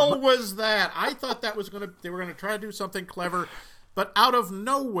 What the hell was that? I thought they were going to try to do something clever, but out of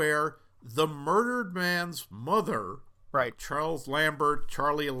nowhere, the murdered man's mother, right, Charles Lambert,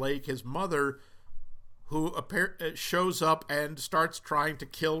 Charlie Lake, his mother, who shows up and starts trying to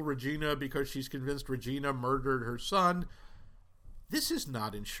kill Regina because she's convinced Regina murdered her son. This is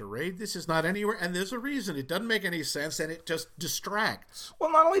not in Charade. This is not anywhere. And there's a reason. It doesn't make any sense, and it just distracts.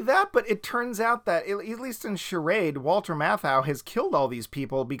 Well, not only that, but it turns out that, at least in Charade, Walter Matthau has killed all these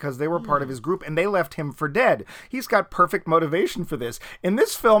people because they were part of his group, and they left him for dead. He's got perfect motivation for this. In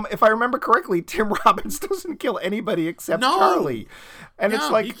this film, if I remember correctly, Tim Robbins doesn't kill anybody except Charlie. And it's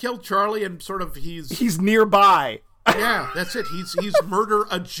like, he killed Charlie, and sort of he's nearby. Yeah, that's it. He's murder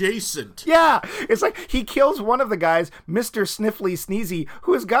adjacent. Yeah, it's like he kills one of the guys, Mr. Sniffly Sneezy,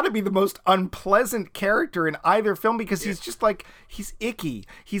 who has got to be the most unpleasant character in either film, because he's just like, he's icky,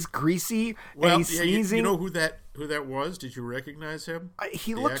 he's greasy, and he's sneezing. You know who that was? Did you recognize him?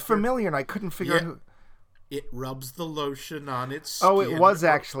 He looked familiar, and I couldn't figure out who. It rubs the lotion on its skin. Oh, it was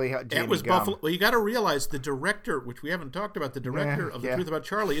actually Jamie It was Gum. Buffalo. Well, you got to realize the director, which we haven't talked about, the director of The Truth About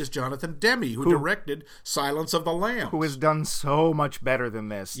Charlie is Jonathan Demme, who directed Silence of the Lambs. Who has done so much better than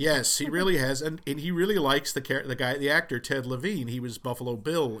this. Yes, he really has, and he really likes the actor Ted Levine. He was Buffalo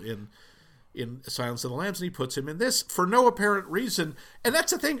Bill in Silence of the Lambs, and he puts him in this for no apparent reason. And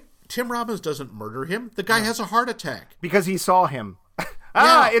that's the thing. Tim Robbins doesn't murder him. The guy has a heart attack. Because he saw him.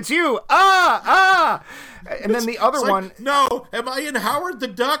 It's you! And then the other one... No, am I in Howard the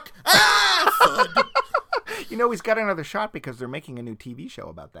Duck? Thud! You know, he's got another shot because they're making a new TV show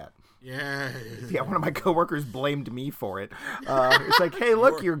about that. Yeah. Yeah, one of my coworkers blamed me for it. It's like, hey,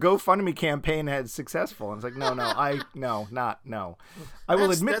 look, your GoFundMe campaign is successful. And it's like, no. I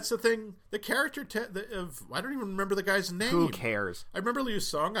will admit... That's the thing. The character I don't even remember the guy's name. Who cares? I remember Liu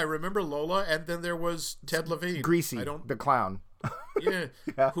Sung, I remember Lola, and then there was Ted Levine. Greasy, the clown.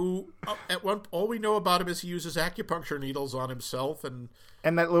 Yeah. Who all we know about him is he uses acupuncture needles on himself and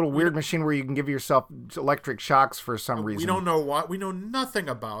that little weird machine where you can give yourself electric shocks for some reason. We don't know why. We know nothing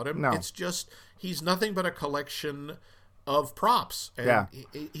about him. No. It's just he's nothing but a collection of props. And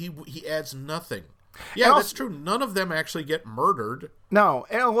he adds nothing. Yeah, that's true. None of them actually get murdered. No.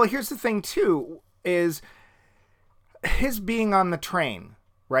 Well, here's the thing too: is his being on the train,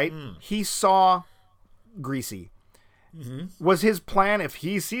 right? He saw Greasy. Was his plan, if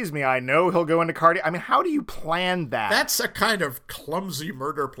he sees me, I know he'll go into cardiac? I mean, how do you plan that? That's a kind of clumsy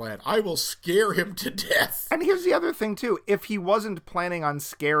murder plan. I will scare him to death. And here's the other thing, too. If he wasn't planning on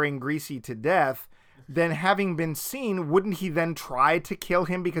scaring Greasy to death, then having been seen, wouldn't he then try to kill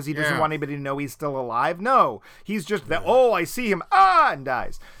him because he doesn't want anybody to know he's still alive? No. He's just, I see him, and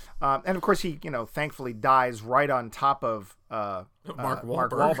dies. And, of course, he, thankfully dies right on top of Mark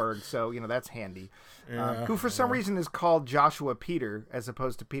Wahlberg. So, that's handy. Who, for some reason, is called Joshua Peter as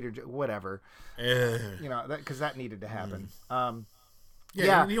opposed to Peter, whatever. Because that needed to happen.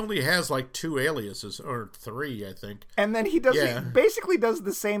 Yeah, and he only has like 2 aliases, or 3, I think. And then he basically does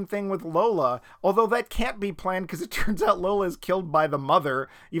the same thing with Lola, although that can't be planned because it turns out Lola is killed by the mother,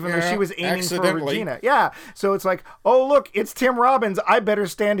 even though she was aiming for Regina. Yeah, so it's like, oh, look, it's Tim Robbins. I better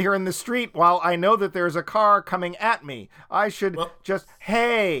stand here in the street while I know that there's a car coming at me. I should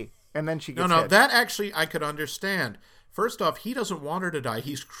hey, and then she gets hit. That actually I could understand. First off, he doesn't want her to die.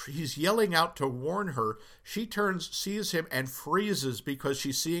 He's yelling out to warn her. She sees him, and freezes because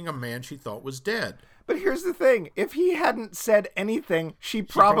she's seeing a man she thought was dead. But here's the thing. If he hadn't said anything, she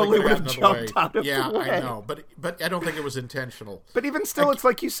probably would have jumped out of the way. Yeah, I know. But I don't think it was intentional. But even still, it's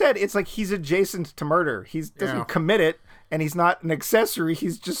like you said. It's like he's adjacent to murder. He doesn't commit it, and he's not an accessory.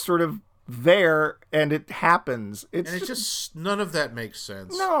 He's just sort of there, and it happens. It's just none of that makes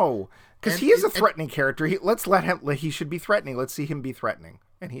sense. No. Because he is a threatening character. He should be threatening. Let's see him be threatening.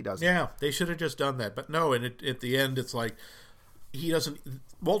 And he doesn't. Yeah, they should have just done that. But no, and at the end, it's like, he doesn't...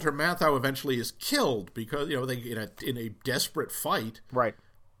 Walter Matthau eventually is killed because, they in a desperate fight. Right.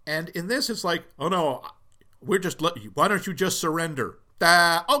 And in this, it's like, oh no, why don't you just surrender?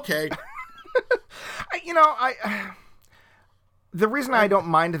 Okay. The reason I don't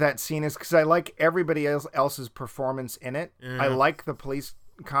mind that scene is because I like everybody else's performance in it. Yeah. I like the police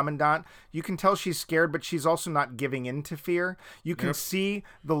commandant. You can tell she's scared, but she's also not giving in to fear. You can see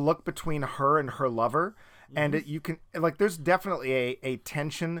the look between her and her lover, and you can there's definitely a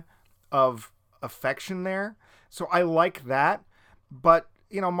tension of affection there. So I like that, but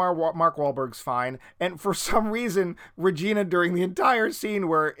Mark Wahlberg's fine, and for some reason Regina, during the entire scene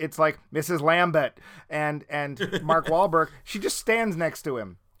where it's like Mrs. Lambert and Mark Wahlberg, she just stands next to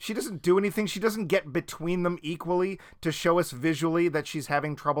him. She doesn't do anything. She doesn't get between them equally to show us visually that she's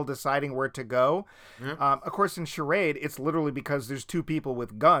having trouble deciding where to go. Yep. Of course, in Charade, it's literally because there's 2 people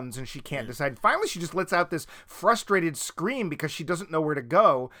with guns and she can't decide. Finally, she just lets out this frustrated scream because she doesn't know where to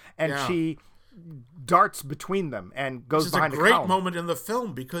go, and she darts between them and goes behind a column. This is a great moment in the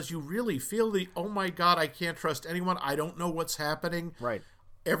film because you really feel oh my God, I can't trust anyone. I don't know what's happening. Right.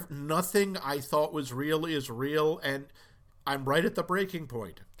 Nothing I thought was real is real, and I'm right at the breaking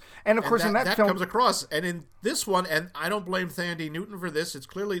point. And of course, in that film, comes across. And in this one, and I don't blame Thandie Newton for this, it's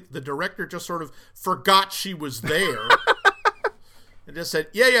clearly the director just sort of forgot she was there. And just said,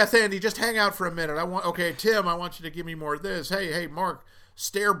 yeah, Thandie, just hang out for a minute. Tim, I want you to give me more of this. Hey, Mark,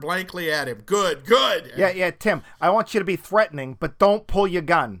 stare blankly at him. Good. Yeah, Tim, I want you to be threatening, but don't pull your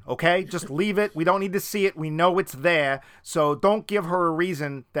gun, okay? Just leave it. We don't need to see it. We know it's there, so don't give her a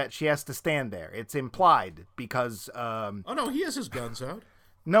reason that she has to stand there. It's implied because... Oh, no, he has his guns out.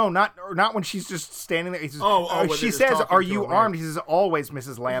 No, not when she's just standing there. He says, she says, "Are you armed?" He says, "Always,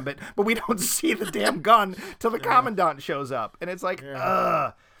 Mrs. Lambert." But we don't see the damn gun till the commandant shows up, and it's like,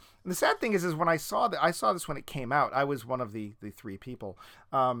 ugh. And the sad thing is when I saw this when it came out. I was one of the 3 people.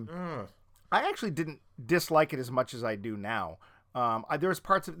 I actually didn't dislike it as much as I do now. There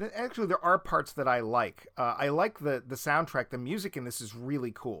are parts that I like. I like the soundtrack. The music in this is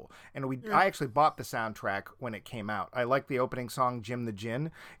really cool. And I actually bought the soundtrack when it came out. I like the opening song, Jim the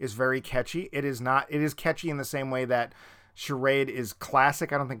Gin, is very catchy. It is catchy in the same way that Charade is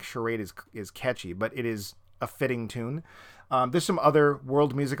classic. I don't think Charade is catchy, but it is a fitting tune. There's some other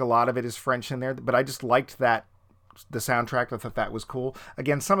world music. A lot of it is French in there, but I just liked the soundtrack. I thought that was cool.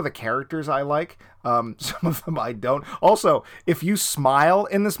 Again, some of the characters I like, some of them I don't. Also, if you smile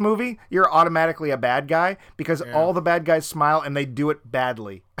in this movie, you're automatically a bad guy because all the bad guys smile and they do it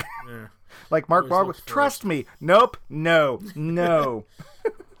badly. Yeah. Like Mark Wahlberg, trust me. Nope, no.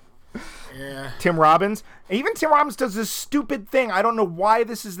 Yeah. Tim Robbins. Even Tim Robbins does this stupid thing. I don't know why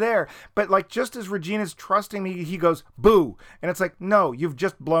this is there. But just as Regina's trusting me, he goes, boo. And it's like, no, you've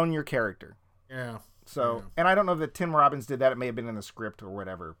just blown your character. Yeah. So, and I don't know that Tim Robbins did that. It may have been in the script or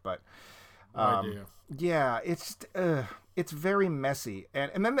whatever, but yeah, it's very messy.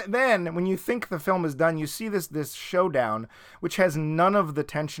 And then when you think the film is done, you see this showdown, which has none of the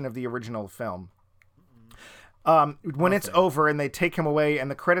tension of the original film. When it's over and they take him away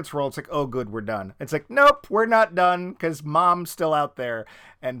and the credits roll, it's like, oh, good, we're done. It's like, nope, we're not done because Mom's still out there.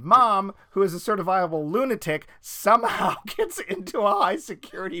 And Mom, who is a certifiable lunatic, somehow gets into a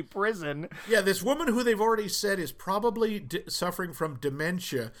high-security prison. Yeah, this woman who they've already said is probably suffering from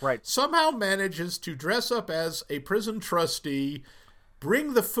dementia, right, somehow manages to dress up as a prison trustee,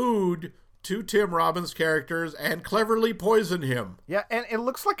 bring the food to Tim Robbins' characters, and cleverly poison him. Yeah, and it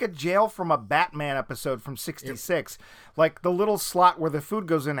looks like a jail from a Batman episode from 66. Yep. Like, the little slot where the food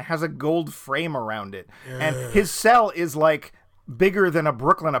goes in has a gold frame around it. And his cell is, like, bigger than a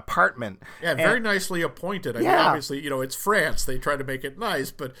Brooklyn apartment. Yeah, very nicely appointed. I mean, obviously, it's France. They try to make it nice,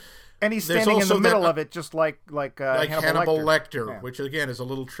 but... And he's standing in the middle of it, just like Hannibal Lecter, which, again, is a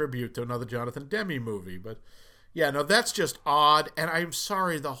little tribute to another Jonathan Demme movie, but... Yeah, no, that's just odd, and I'm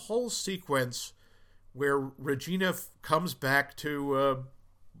sorry, the whole sequence where Regina comes back to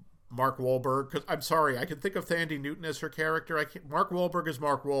Mark Wahlberg, because I'm sorry, I can think of Thandie Newton as her character. Mark Wahlberg is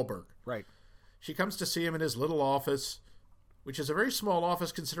Mark Wahlberg. Right. She comes to see him in his little office, which is a very small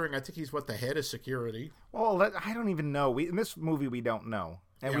office considering I think he's, the head of security. Well, I don't even know. In this movie, we don't know.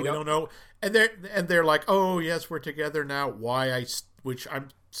 And we don't know. And they're like, oh, yes, we're together now. That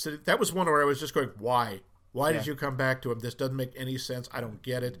was one where I was just going, why? Why did you come back to him? This doesn't make any sense. I don't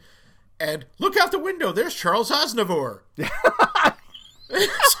get it. And look out the window. There's Charles Aznavour.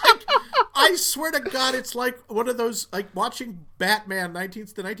 It's like, I swear to God, it's like one of those, like watching Batman, the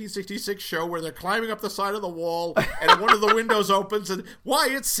 1966 show where they're climbing up the side of the wall and one of the windows opens and, why,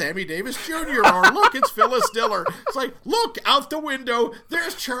 it's Sammy Davis Jr. Or, look, it's Phyllis Diller. It's like, look out the window.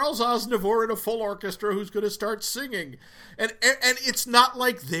 There's Charles Aznavour in a full orchestra who's going to start singing. And it's not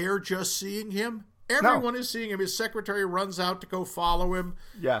like they're just seeing him. Everyone is seeing him. His secretary runs out to go follow him.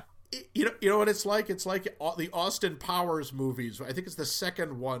 Yeah. You know what it's like? It's like the Austin Powers movies. I think it's the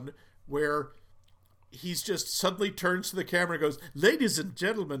second one where he's just suddenly turns to the camera and goes, ladies and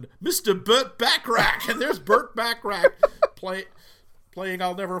gentlemen, Mr. Burt Bacharach. And there's Burt Bacharach playing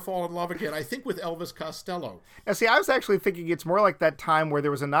I'll Never Fall in Love Again, I think with Elvis Costello. Now, see, I was actually thinking it's more like that time where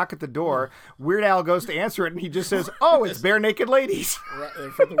there was a knock at the door, Weird Al goes to answer it, and he just says, oh, it's Bare Naked Ladies.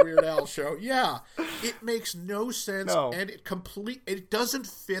 Right, from the Weird Al show. Yeah. It makes no sense, and it doesn't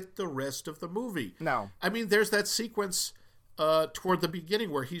fit the rest of the movie. No. I mean, there's that sequence toward the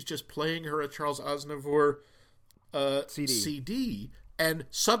beginning where he's just playing her a Charles Aznavour CD, and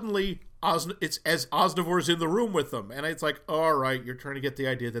suddenly... it's as Aznavour's in the room with them, and it's like, all right, you're trying to get the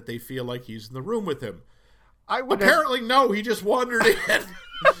idea that they feel like he's in the room with him. No, he just wandered in.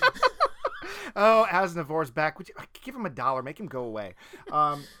 Oh, Aznavour's back. Would you give him $1? Make him go away.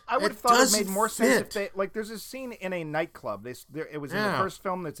 I would have thought it made more sense if they there's a scene in a nightclub. It was in the first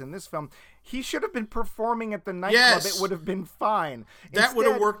film. That's in this film. He should have been performing at the nightclub. Yes. It would have been fine. That would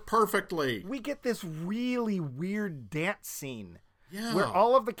have worked perfectly. We get this really weird dance scene. Yeah. Where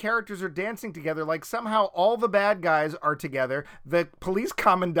all of the characters are dancing together, like somehow all the bad guys are together, the police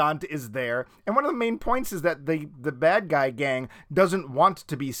commandant is there, and one of the main points is that the bad guy gang doesn't want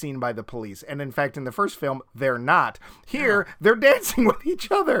to be seen by the police, and in fact in the first film, they're not. Here, they're dancing with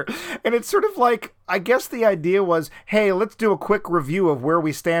each other, and it's sort of like, I guess the idea was, hey, let's do a quick review of where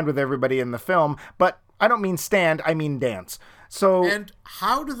we stand with everybody in the film, but I don't mean stand, I mean dance. And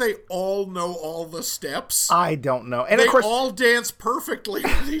how do they all know all the steps? I don't know. And they of course, all dance perfectly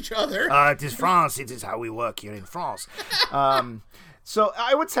with each other. It is France. It is how we work here in France. So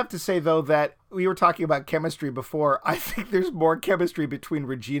I would have to say, though, that we were talking about chemistry before. I think there's more chemistry between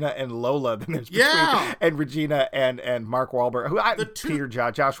Regina and Lola than there's between Regina and Mark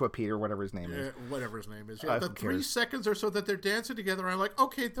Wahlberg. Joshua Peter, whatever his name is. Whatever his name is. Yeah, the 3 seconds or so that they're dancing together, I'm like,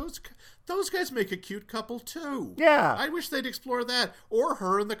 okay, those guys make a cute couple too. Yeah. I wish they'd explore that. Or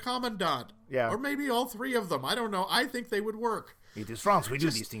her and the commandant. Yeah. Or maybe all 3 of them. I don't know. I think they would work. It is France. We do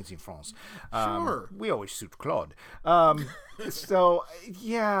these things in France. Sure. We always suit Claude. So,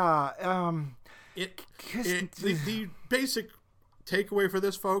 yeah. The basic takeaway for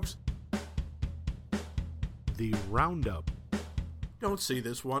this, folks, the Roundup. Don't see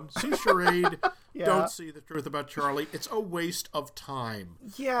this one. See Charade. Yeah. Don't see The Truth About Charlie. It's a waste of time.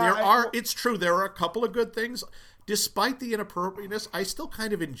 Yeah. It's true, there are a couple of good things. Despite the inappropriateness, I still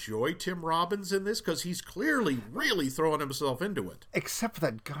kind of enjoy Tim Robbins in this because he's clearly really throwing himself into it. Except for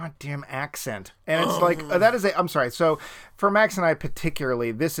that goddamn accent. And it's I'm sorry. So for Max and I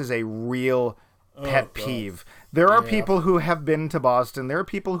particularly, this is a real pet peeve. There are people who have been to Boston. There are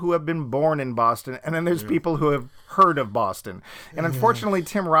people who have been born in Boston. And then there's people who have heard of Boston. And unfortunately,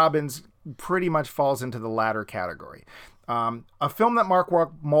 Tim Robbins pretty much falls into the latter category. A film that Mark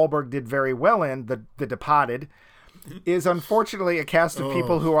Wahlberg did very well in, The Departed, is unfortunately a cast of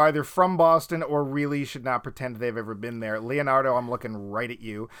people who are either from Boston or really should not pretend they've ever been there. Leonardo, I'm looking right at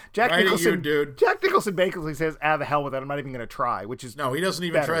you. Jack Right Nicholson, at you, dude. Jack Nicholson basically says, the hell with it. I'm not even going to try, which is No, he doesn't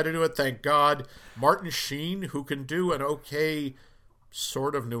even better. try to do it, thank God. Martin Sheen, who can do an okay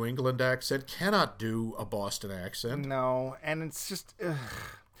sort of New England accent, cannot do a Boston accent. No, and it's just...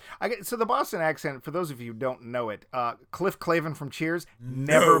 So the Boston accent, for those of you who don't know it, Cliff Clavin from Cheers,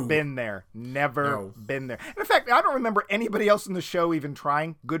 never been there. Never been there. And in fact, I don't remember anybody else in the show even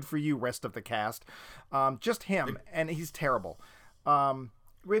trying. Good for you, rest of the cast. Just him, and he's terrible.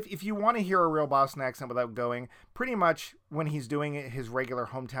 If you want to hear a real Boston accent without going, pretty much when he's doing his regular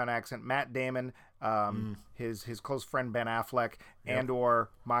hometown accent, Matt Damon, his close friend Ben Affleck, and or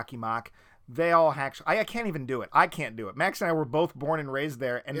Marky Mark, they all actually... I can't even do it. I can't do it. Max and I were both born and raised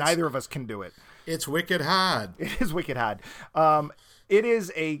there, and neither of us can do it. It's wicked hard. It is wicked hard. It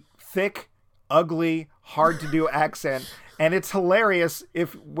is a thick, ugly, hard-to-do accent, and it's hilarious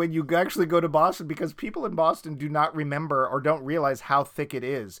when you actually go to Boston, because people in Boston do not remember or don't realize how thick it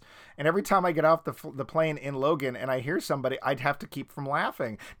is. And every time I get off the plane in Logan and I hear somebody, I'd have to keep from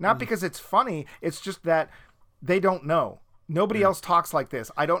laughing. Not because it's funny, it's just that they don't know. Nobody else talks like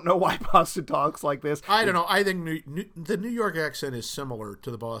this. I don't know why Boston talks like this. I don't know. I think the New York accent is similar to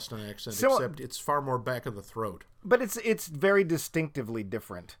the Boston accent, except it's far more back of the throat. But it's very distinctively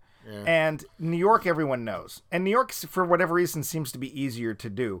different. Yeah. And New York, everyone knows. And New York, for whatever reason, seems to be easier to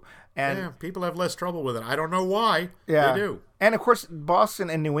do. And people have less trouble with it. I don't know why. Yeah. They do. And, of course, Boston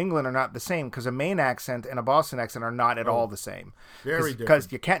and New England are not the same, because a Maine accent and a Boston accent are not at all the same. Very different.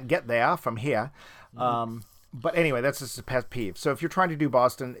 Because you can't get there from here. But anyway, that's just a pet peeve. So if you're trying to do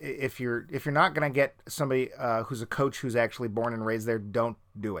Boston, if you're not going to get somebody who's a coach who's actually born and raised there, don't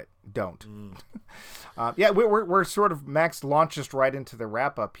do it. Don't. We're sort of, Max launched us right into the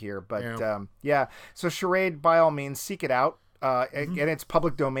wrap up here, but So Charade, by all means, seek it out. And it's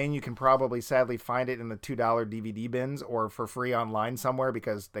public domain. You can probably sadly find it in the $2 DVD bins or for free online somewhere,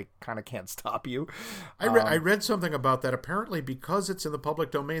 because they kind of can't stop you. I read something about that. Apparently, because it's in the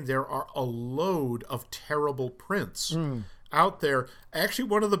public domain, there are a load of terrible prints out there. Actually,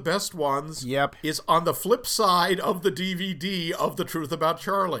 one of the best ones is on the flip side of the DVD of The Truth About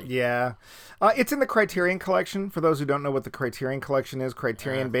Charlie. Yeah. It's in the Criterion Collection. For those who don't know what the Criterion Collection is,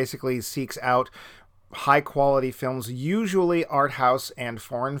 Criterion basically seeks out high quality films, usually art house and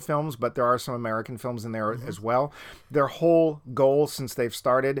foreign films, but there are some American films in there as well. Their whole goal since they've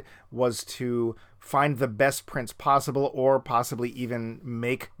started was to find the best prints possible, or possibly even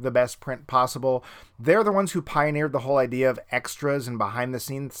make the best print possible. They're the ones who pioneered the whole idea of extras and behind the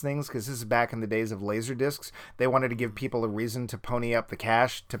scenes things, because this is back in the days of Laserdiscs. They wanted to give people a reason to pony up the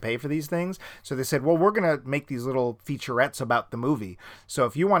cash to pay for these things. So they said, well, we're going to make these little featurettes about the movie. So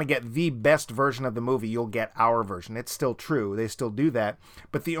if you want to get the best version of the movie, you'll get our version. It's still true. They still do that.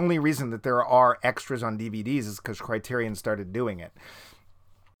 But the only reason that there are extras on DVDs is because Criterion started doing it.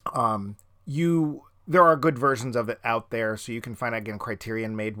 There are good versions of it out there, so you can find out. Again,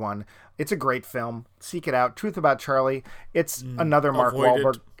 Criterion made one. It's a great film. Seek it out. Truth About Charlie. It's another Mark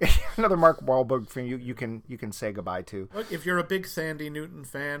Wahlberg, another Mark Wahlberg film you can say goodbye to. Look, if you're a big Thandie Newton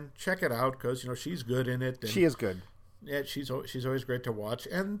fan, check it out, because she's good in it. She is good. Yeah, she's always great to watch,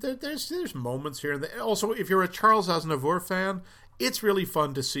 and there's moments here and there. Also, if you're a Charles Aznavour fan, it's really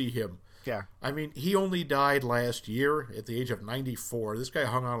fun to see him. Yeah. I mean, he only died last year at the age of 94. This guy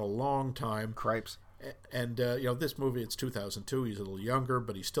hung on a long time. Cripes. And, this movie, it's 2002. He's a little younger,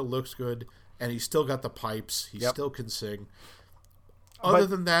 but he still looks good. And he's still got the pipes. He still can sing. Other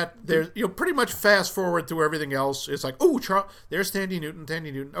than that, there's pretty much fast forward through everything else. It's like, there's Thandie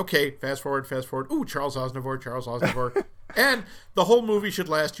Newton. Okay, fast forward. Ooh, Charles Aznavour. And the whole movie should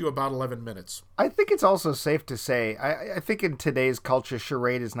last you about 11 minutes. I think it's also safe to say, I think in today's culture,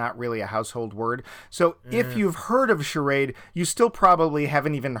 charade is not really a household word. So if you've heard of charade, you still probably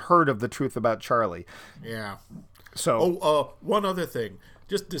haven't even heard of The Truth About Charlie. Yeah. So, one other thing.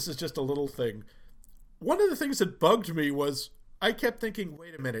 This is just a little thing. One of the things that bugged me was, I kept thinking,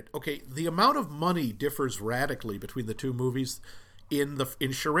 wait a minute. Okay, the amount of money differs radically between the two movies. In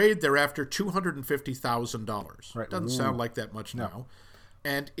Charade, they're after $250,000. Right. Doesn't sound like that much now.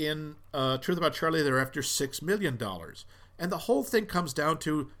 And in Truth About Charlie, they're after $6 million. And the whole thing comes down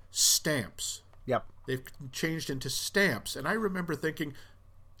to stamps. Yep. They've changed into stamps. And I remember thinking,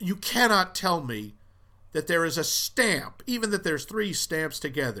 you cannot tell me that there is a stamp, even that there's 3 stamps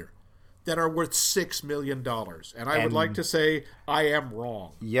together, that are worth $6 million. And I would like to say I am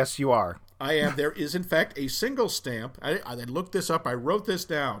wrong. Yes, you are. I am. There is, in fact, a single stamp. I looked this up. I wrote this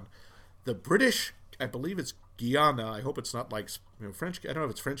down. The British, I believe it's Guyana. I hope it's not like French. I don't know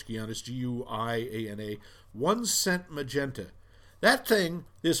if it's French Guiana. It's Guiana. 1 cent magenta. That thing,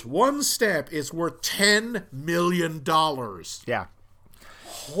 this one stamp, is worth $10 million. Yeah.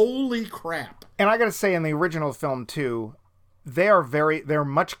 Holy crap. And I got to say, in the original film, too, they're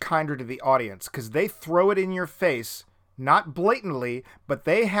much kinder to the audience because they throw it in your face, not blatantly, but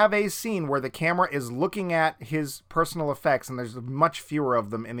they have a scene where the camera is looking at his personal effects, and there's much fewer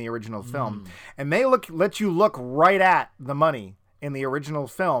of them in the original film. And they let you look right at the money in the original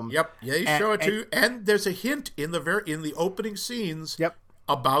film. Yep, yeah, they show it to you, and there's a hint in the opening scenes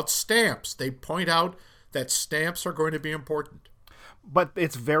about stamps. They point out that stamps are going to be important. But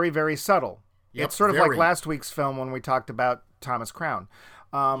it's very, very subtle. Yep, it's sort of like last week's film when we talked about Thomas Crown.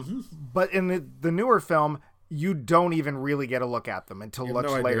 But in the newer film, you don't even really get a look at them until much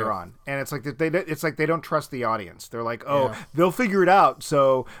later on, and it's like they don't trust the audience. They're like, they'll figure it out,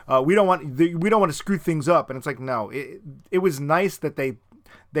 so we don't want to screw things up. And it's like, no, it was nice that they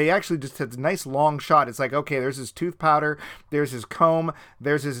actually just had a nice long shot. It's like, okay, there's his tooth powder, there's his comb,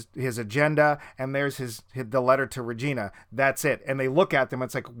 there's his agenda, and there's the letter to Regina. That's it. And they look at them.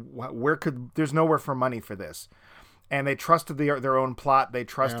 It's like, there's nowhere for money for this. And they trusted their own plot. They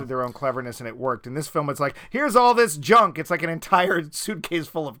trusted their own cleverness, and it worked. In this film, it's like, here's all this junk. It's like an entire suitcase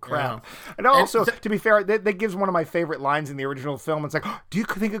full of crap. Yeah. And also, to be fair, that gives one of my favorite lines in the original film. It's like, do you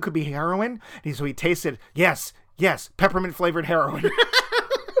think it could be heroin? And so he tasted, yes, peppermint-flavored heroin.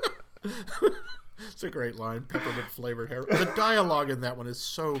 It's a great line, peppermint-flavored heroin. The dialogue in that one is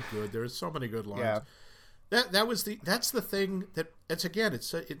so good. There's so many good lines. Yeah. That's the thing it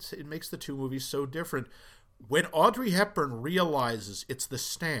makes the two movies so different. When Audrey Hepburn realizes it's the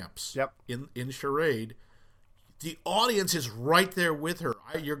stamps in Charade, the audience is right there with her.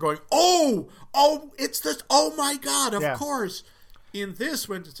 You're going, it's this, oh my God, of course. In this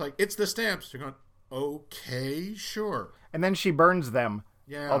one, it's like, it's the stamps. You're going, okay, sure. And then she burns them.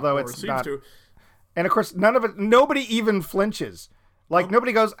 Yeah, although it's not. And of course, nobody even flinches. Like,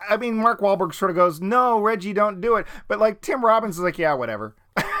 nobody goes, Mark Wahlberg sort of goes, no, Reggie, don't do it. But like, Tim Robbins is like, yeah, whatever.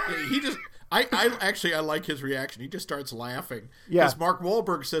 He just... I like his reaction. He just starts laughing. Yeah. As Mark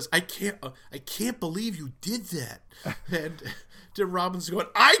Wahlberg says, I can't believe you did that. And Tim Robbins is going,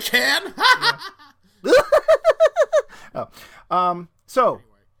 I can. So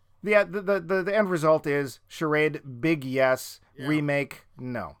the end result is Charade, big yes, remake,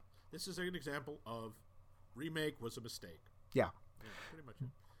 no. This is an example of remake was a mistake. Yeah. Pretty much it.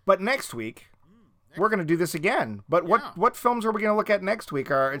 But next week, we're going to do this again. But what films are we going to look at next week?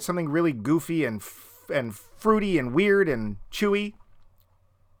 It's something really goofy and fruity and weird and chewy?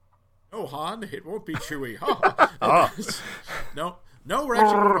 No, Han, it won't be chewy. No, we're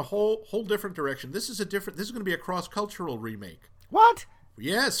actually going a whole different direction. This is going to be a cross-cultural remake. What?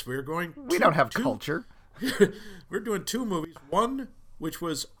 Yes, we're going. We don't have culture. We're doing two movies. One, which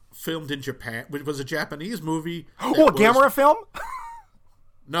was filmed in Japan, which was a Japanese movie. A Gamera film?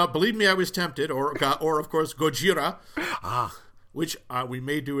 No, believe me, I was tempted. Or of course, Gojira, which we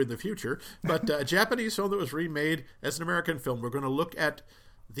may do in the future. But a Japanese film that was remade as an American film. We're going to look at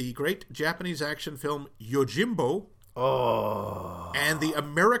the great Japanese action film Yojimbo. And the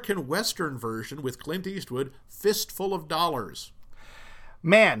American Western version with Clint Eastwood, Fistful of Dollars.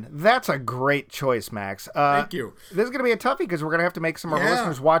 Man, that's a great choice, Max. Thank you. This is going to be a toughie because we're going to have to make some of our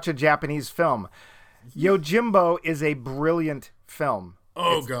listeners watch a Japanese film. Yojimbo is a brilliant film.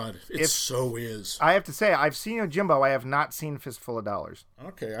 God, it so is. I have to say, I've seen Yojimbo. I have not seen Fistful of Dollars.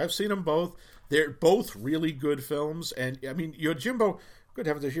 Okay, I've seen them both. They're both really good films. And, Yojimbo, good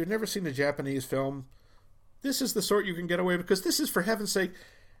heavens, if you've never seen a Japanese film, this is the sort you can get away with. Because this is, for heaven's sake,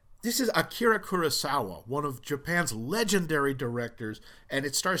 this is Akira Kurosawa, one of Japan's legendary directors. And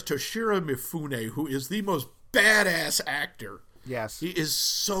it stars Toshiro Mifune, who is the most badass actor. Yes. He is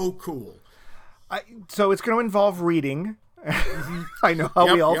so cool. So it's going to involve reading. I know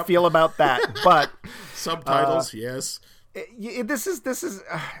how we all feel about that, but subtitles, yes. This is.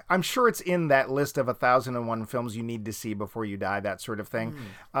 I'm sure it's in that list of 1,001 films you need to see before you die, that sort of thing.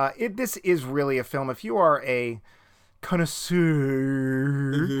 This is really a film. If you are a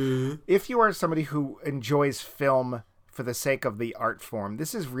connoisseur, if you are somebody who enjoys film for the sake of the art form,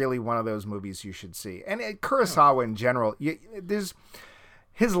 this is really one of those movies you should see. And Kurosawa in general,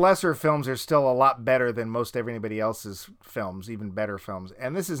 his lesser films are still a lot better than most everybody else's films, even better films.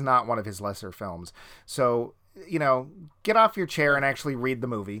 And this is not one of his lesser films. So, get off your chair and actually read the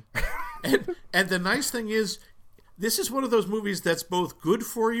movie. and the nice thing is, this is one of those movies that's both good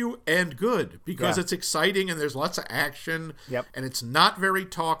for you and good because it's exciting and there's lots of action and it's not very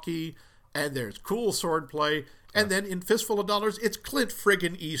talky and there's cool swordplay And then in Fistful of Dollars, it's Clint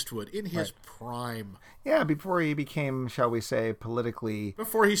friggin' Eastwood in his prime. Yeah, before he became, shall we say, politically...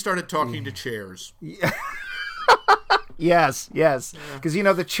 Before he started talking to chairs. Yes. Because,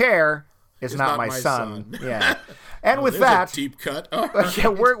 the chair is not my son. Yeah. And with that... a deep cut. Yeah,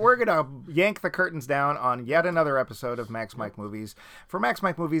 we're going to yank the curtains down on yet another episode of Max Mike Movies. For Max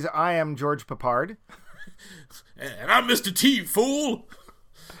Mike Movies, I am George Papard. And I'm Mr. T, fool!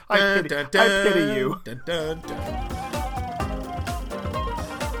 I pity you.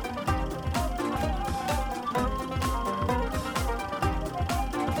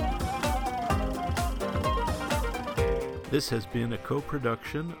 This has been a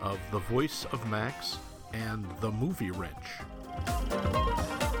co-production of The Voice of Max and The Movie Wrench.